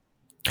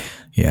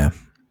 Yeah.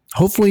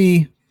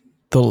 Hopefully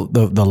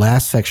the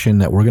last section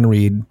that we're going to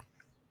read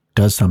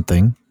does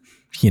something.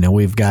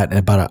 We've got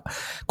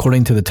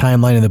according to the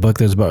timeline of the book,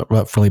 there's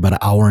roughly about an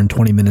hour and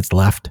 20 minutes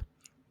left.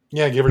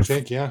 Yeah, give or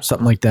take. Yeah.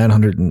 Something like that.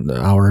 100 an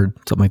hour,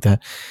 something like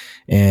that.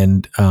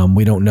 And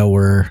we don't know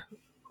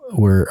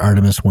where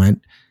Artemis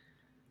went.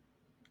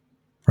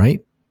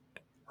 Right?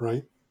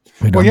 Right.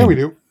 We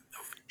do.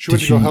 She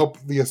went to go help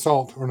the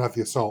assault, or not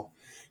the assault.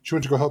 She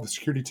went to go help the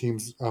security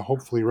teams,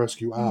 hopefully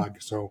rescue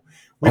Og. So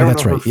we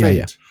don't know her fate.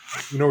 Yeah.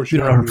 You know where she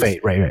don't know her fate.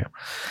 Right.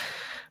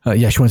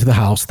 Yeah, she went to the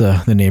house,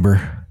 the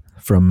neighbor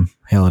from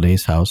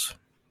Halliday's house.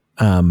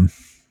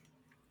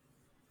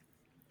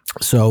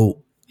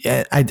 So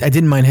yeah, I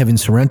didn't mind having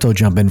Sorrento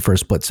jump in for a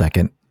split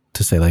second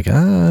to say like,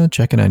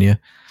 checking on you.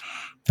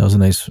 That was a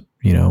nice,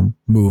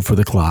 move for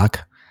the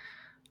clock.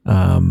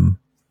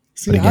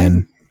 See,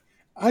 again,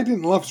 I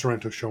didn't love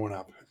Sorrento showing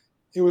up.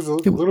 It was a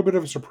little bit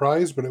of a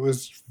surprise, but it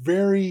was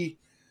very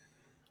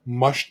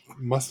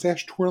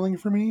mustache twirling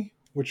for me,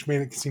 which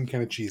made it seem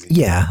kind of cheesy.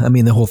 Yeah, I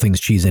mean the whole thing's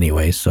cheese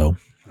anyway, so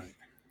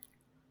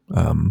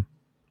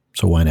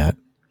so why not?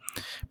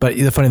 But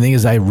the funny thing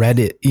is, I read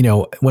it.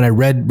 When I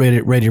read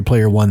Ready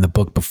Player One, the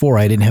book before,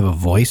 I didn't have a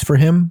voice for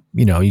him.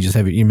 You just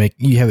have it.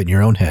 You have it in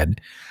your own head,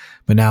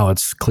 but now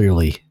it's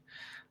clearly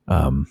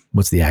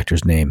what's the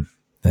actor's name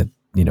that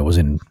was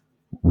in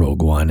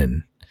Rogue One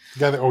and the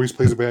guy that always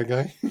plays a bad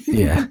guy.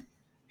 Yeah,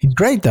 he's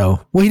great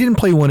though. Well, he didn't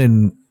play one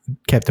in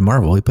Captain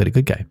Marvel. He played a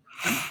good guy.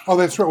 Oh,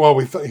 that's right. Well,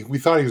 we thought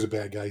he was a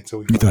bad guy until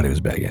we thought he was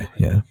a bad guy.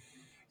 Yeah.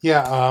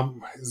 Yeah.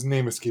 His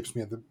name escapes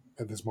me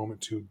at this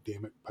moment too.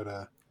 Damn it.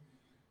 But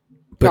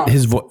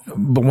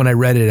but when I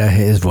read it,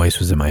 his voice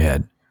was in my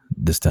head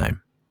this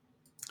time.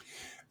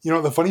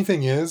 The funny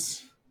thing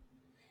is,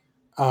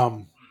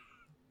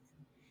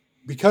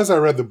 because I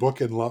read the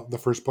book and the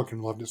first book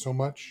and loved it so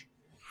much,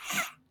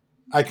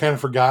 I kind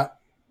of forgot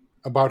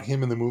about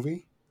him in the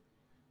movie.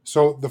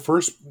 So the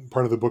first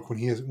part of the book, when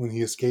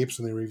he escapes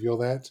and they reveal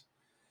that,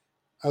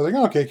 I was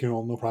like, oh, okay,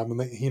 no problem.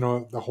 And they,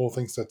 the whole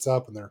thing sets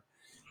up, and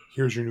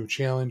here's your new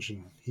challenge,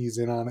 and he's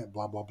in on it,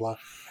 blah blah blah. I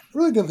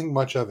really didn't think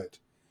much of it,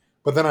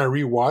 but then I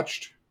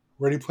rewatched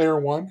Ready Player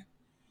One.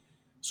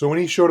 So when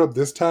he showed up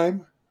this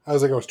time, I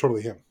was like, oh, it's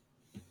totally him.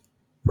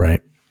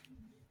 Right.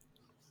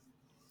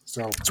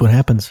 So that's what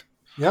happens.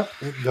 Yep,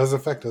 it does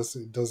affect us.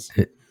 It does.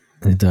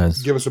 It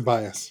does give us a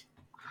bias.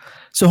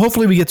 So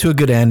hopefully we get to a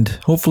good end.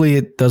 Hopefully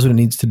it does what it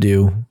needs to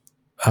do.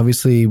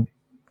 Obviously,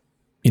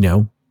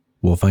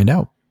 we'll find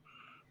out.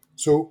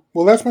 So,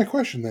 well, that's my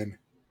question then.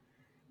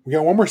 We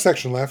got one more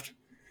section left.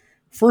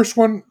 First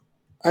one,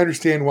 I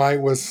understand why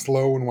it was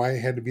slow and why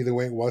it had to be the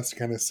way it was to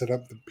kind of set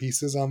up the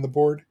pieces on the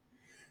board.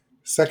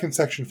 Second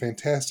section,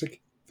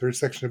 fantastic. Third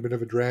section, a bit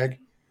of a drag.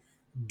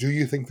 Do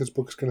you think this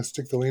book's going to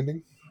stick the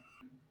landing?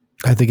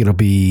 I think it'll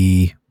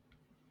be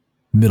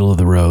middle of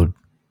the road.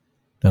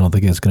 I don't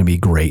think it's going to be a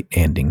great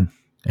ending.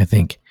 I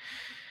think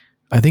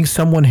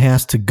someone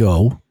has to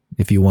go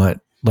if you want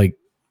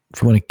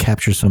to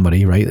capture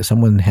somebody, right?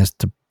 Someone has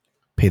to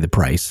pay the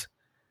price.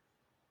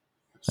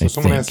 So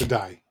someone has to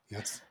die.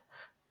 Yes.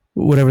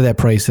 Whatever that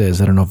price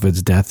is. I don't know if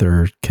it's death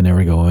or can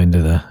never go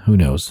into who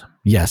knows.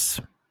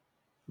 Yes.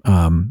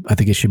 I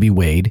think it should be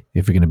Wade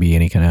if you're going to be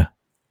if you're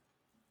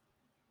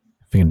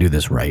going to do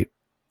this right.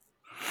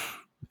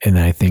 And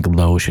then I think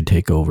Lowe should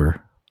take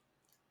over.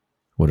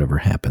 whatever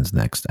happens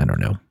next. I don't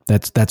know.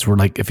 That's where,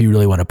 like, if you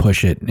really want to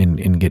push it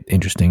and get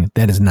interesting,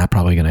 that is not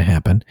probably going to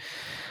happen.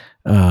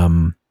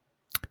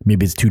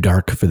 Maybe it's too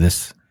dark for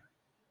this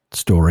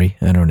story.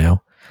 I don't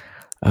know.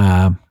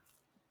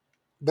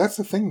 That's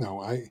the thing,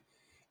 though.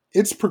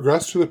 It's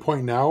progressed to the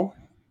point now,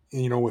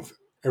 with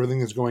everything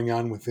that's going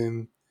on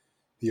within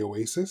the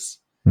Oasis.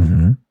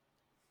 Mm-hmm.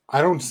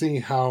 I don't see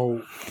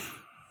how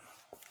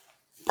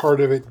part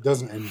of it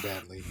doesn't end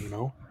badly,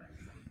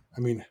 I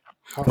mean,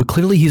 But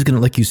clearly he's going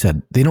to, like you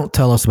said, they don't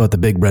tell us about the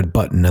big red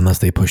button unless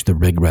they push the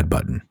big red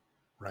button.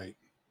 Right.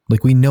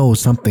 Like, we know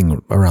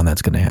something around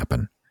that's going to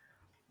happen.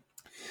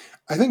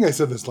 I think I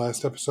said this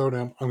last episode.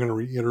 I'm going to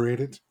reiterate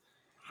it.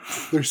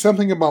 There's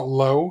something about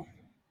Lo.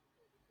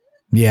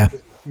 Yeah.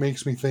 That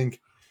makes me think,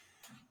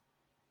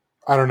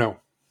 I don't know.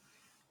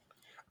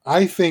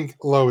 I think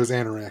Lo is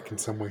Anorak in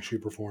some way,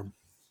 shape, or form.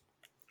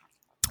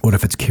 What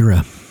if it's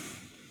Kira?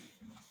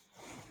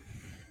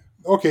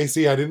 Okay,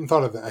 see, I didn't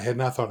thought of that. I had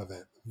not thought of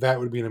that. That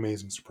would be an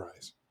amazing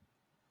surprise.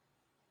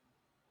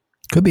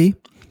 Could be.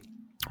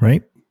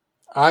 Right?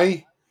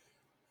 I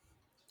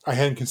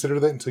hadn't considered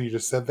that until you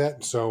just said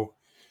that. So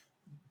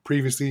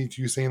previously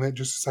to you saying that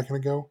just a second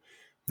ago,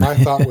 my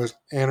thought was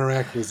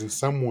Anorak was in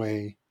some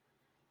way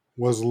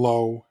was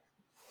Lo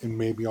and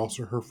maybe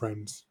also her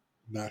friends.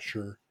 Not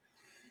sure.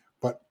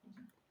 But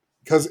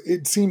because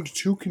it seemed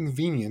too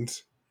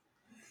convenient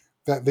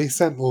that they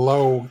sent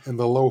Lo and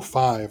the Lo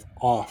 5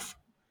 off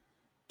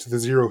to the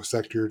Zero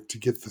Sector to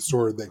get the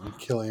sword that can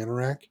kill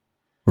Anorak.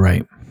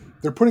 Right.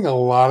 They're putting a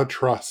lot of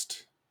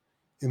trust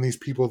in these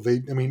people.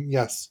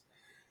 Yes,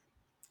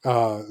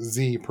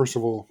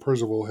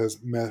 Percival has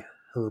met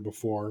her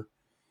before,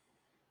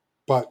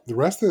 but the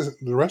rest of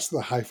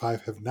the High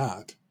Five have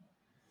not.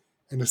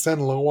 And to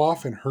send Lo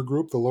off and her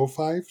group, the Lo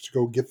 5, to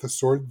go get the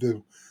sword,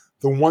 the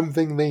one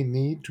thing they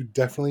need to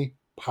definitely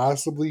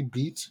possibly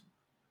the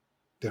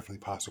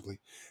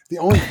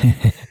only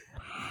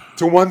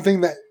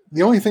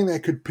thing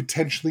that could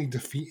potentially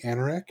defeat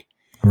Anorak.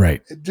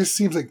 Right. It just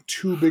seems like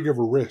too big of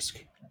a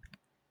risk.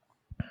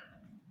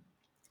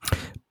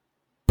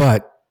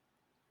 But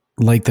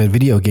like the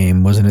video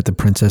game, wasn't it the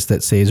princess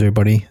that saves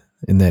everybody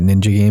in that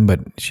ninja game?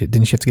 But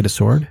didn't she have to get a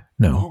sword?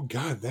 No. Oh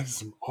God, that is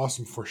some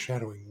awesome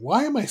foreshadowing.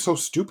 Why am I so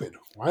stupid?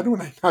 Why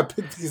don't I not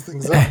pick these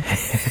things up?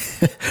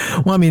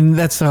 Well, I mean,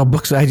 that's how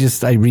books. I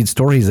read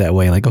stories that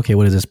way. Like, okay,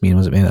 what does this mean?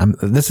 What does it mean?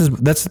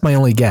 That's my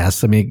only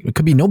guess. I mean, it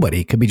could be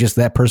nobody. It could be just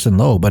that person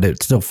Lo, but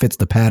it still fits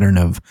the pattern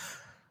of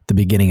the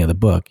beginning of the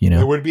book.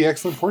 It would be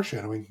excellent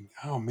foreshadowing.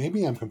 Oh,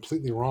 maybe I'm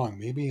completely wrong.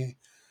 Maybe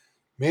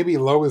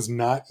Lo is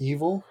not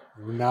evil,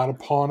 or not a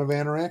pawn of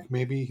Anorak.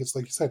 Maybe it's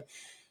like you said.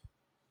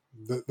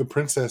 The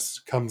princess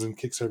comes and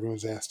kicks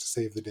everyone's ass to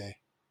save the day.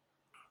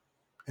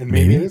 And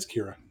maybe it is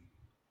Kira.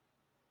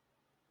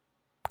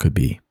 Could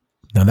be.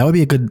 Now, that would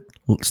be a good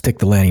stick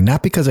the landing.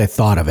 Not because I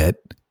thought of it,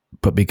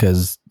 but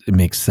because it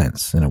makes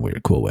sense in a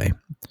weird, cool way.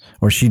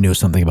 Or she knew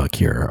something about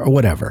Kira or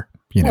whatever.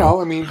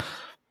 Well, I mean...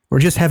 Or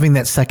just having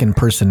that second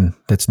person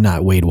that's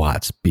not Wade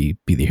Watts be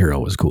the hero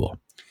was cool.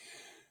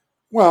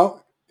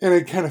 Well, and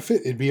it kind of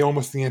fit. It'd be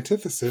almost the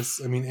antithesis.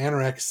 I mean,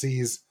 Anorak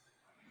sees...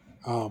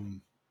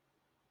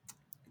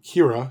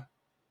 Kira,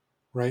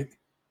 right,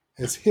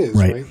 as his,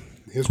 right?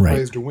 His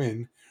prize to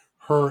win.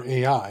 Her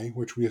AI,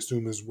 which we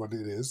assume is what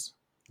it is.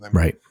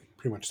 Pretty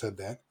much said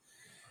that.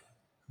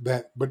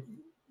 But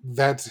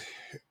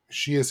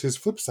she is his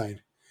flip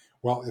side.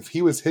 Well, if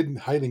he was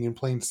hiding in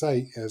plain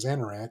sight as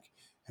Anorak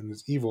and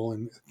was evil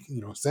and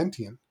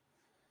sentient,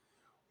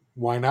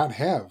 why not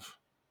have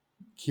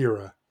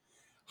Kira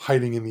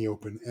hiding in the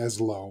open as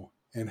Lo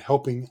and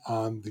helping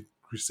on the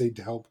crusade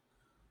to help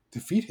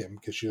defeat him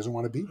because she doesn't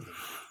want to be with him.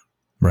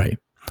 Right.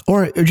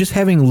 Or just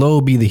having Lo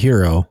be the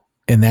hero,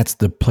 and that's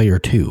the player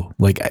too.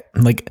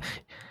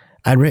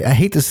 I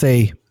hate to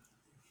say,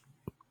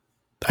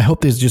 I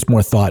hope there's just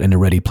more thought into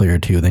Ready Player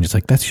 2 than just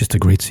like, that's just a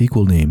great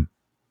sequel name.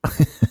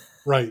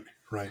 Right.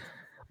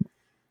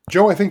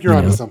 Joe, I think you're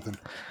onto something.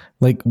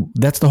 Like,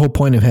 that's the whole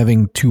point of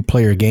having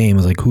 2-player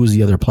games. Like, who's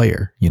the other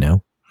player,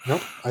 Nope,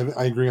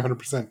 I agree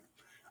 100%.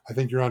 I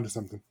think you're onto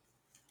something.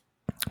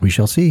 We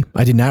shall see.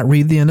 I did not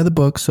read the end of the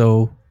book,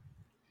 so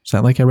it's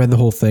not like I read the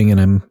whole thing and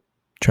I'm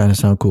trying to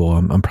sound cool.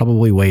 I'm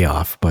probably way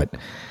off, but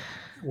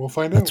we'll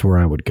find out. That's where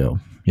I would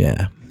go.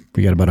 Yeah.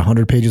 We got about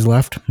 100 pages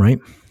left, right?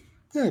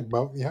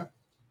 Yeah.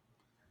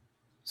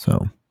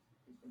 So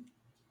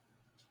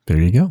there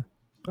you go.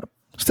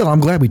 Still, I'm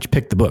glad we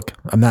picked the book.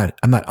 I'm not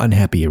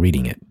unhappy at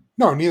reading it.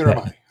 No, neither am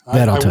I.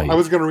 I'll tell you. I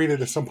was going to read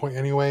it at some point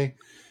anyway.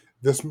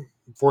 This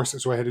forced it,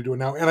 so I had to do it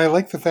now. And I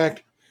like the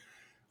fact,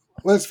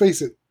 let's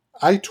face it,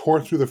 I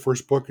tore through the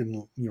first book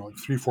in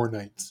 3-4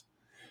 nights.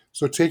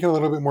 So taking a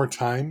little bit more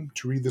time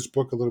to read this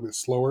book a little bit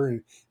slower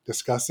and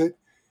discuss it,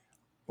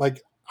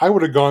 like I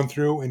would have gone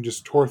through and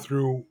just tore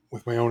through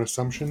with my own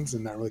assumptions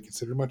and not really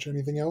considered much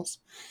anything else.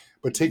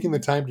 But taking the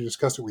time to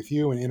discuss it with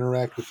you and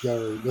interact with the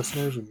other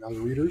listeners and other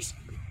readers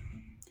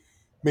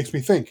makes me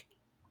think.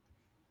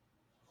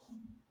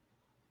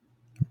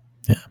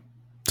 Yeah,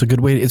 it's a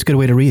good way. It's a good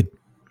way to read.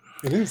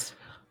 It is.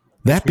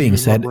 That being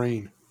said,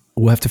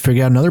 we'll have to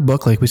figure out another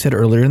book, like we said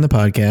earlier in the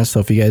podcast. So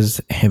if you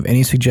guys have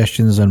any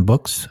suggestions on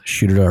books,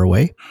 shoot it our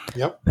way.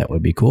 Yep. That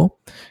would be cool.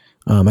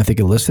 I think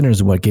a listener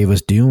is what gave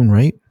us Dune,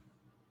 right?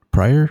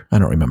 Prior? I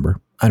don't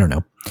remember. I don't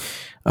know.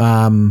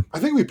 I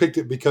think we picked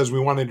it because we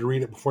wanted to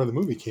read it before the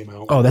movie came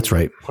out. Oh, that's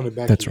right. Put it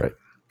back That's here. right.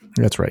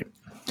 That's right.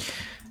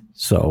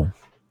 So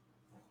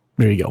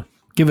there you go.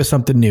 Give us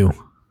something new.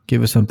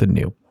 Give us something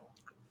new.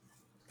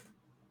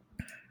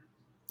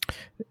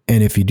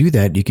 And if you do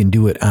that, you can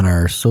do it on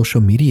our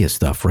social media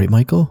stuff, right,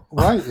 Michael?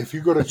 Right. If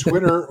you go to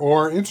Twitter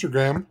or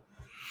Instagram,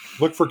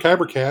 look for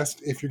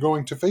Kybercast. If you're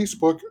going to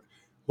Facebook,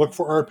 look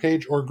for our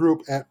page or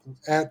group the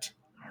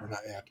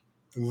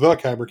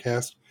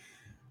Kybercast.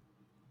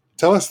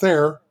 Tell us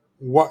there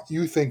what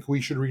you think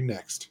we should read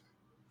next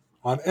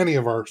on any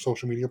of our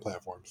social media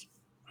platforms.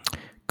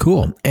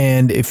 Cool.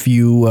 And if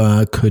you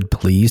could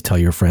please tell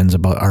your friends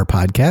about our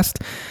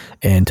podcast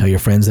and tell your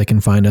friends they can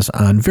find us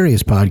on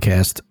various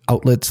podcast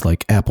outlets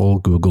like Apple,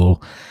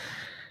 Google,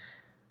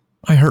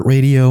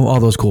 iHeartRadio, all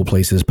those cool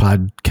places,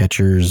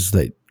 podcatchers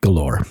that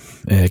galore,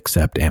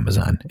 except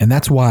Amazon. And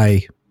that's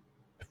why,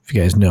 if you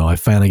guys know, I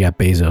finally got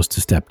Bezos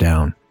to step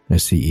down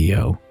as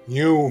CEO.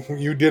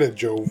 You did it,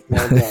 Joe.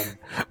 Well done.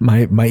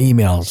 my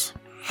emails.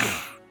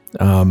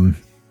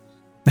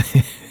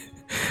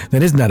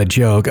 That is not a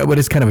joke, but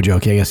it's kind of a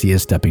joke. I guess he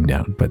is stepping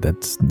down, but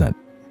that's not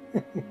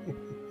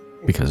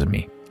because of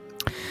me.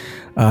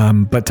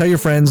 But tell your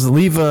friends,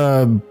 leave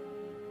some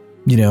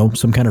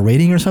kind of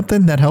rating or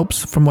something that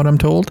helps, from what I'm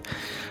told.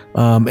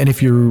 And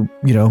if you're,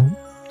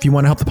 if you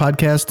want to help the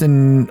podcast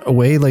in a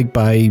way, like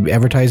by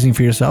advertising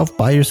for yourself,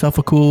 buy yourself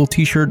a cool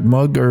t-shirt,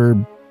 mug,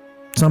 or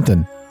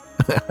something.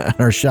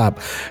 Our shop.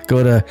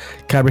 Go to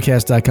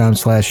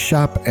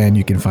kybercast.com/shop and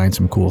you can find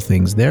some cool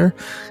things there.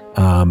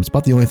 It's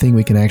about the only thing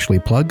we can actually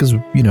plug because,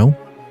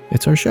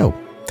 it's our show.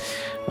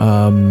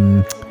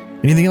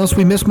 Anything else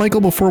we missed, Michael,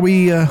 before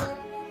we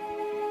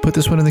put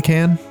this one in the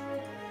can?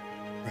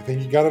 I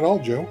think you got it all,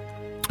 Joe.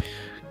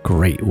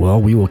 Great. Well,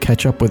 we will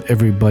catch up with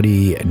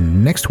everybody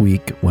next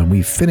week when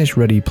we finish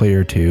Ready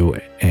Player 2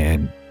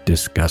 and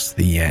discuss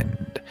the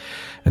end.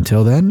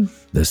 Until then,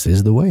 this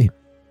is the way.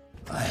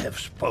 I have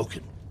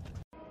spoken.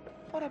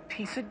 What a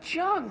piece of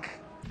junk.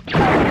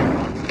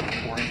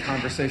 Boring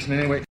conversation anyway.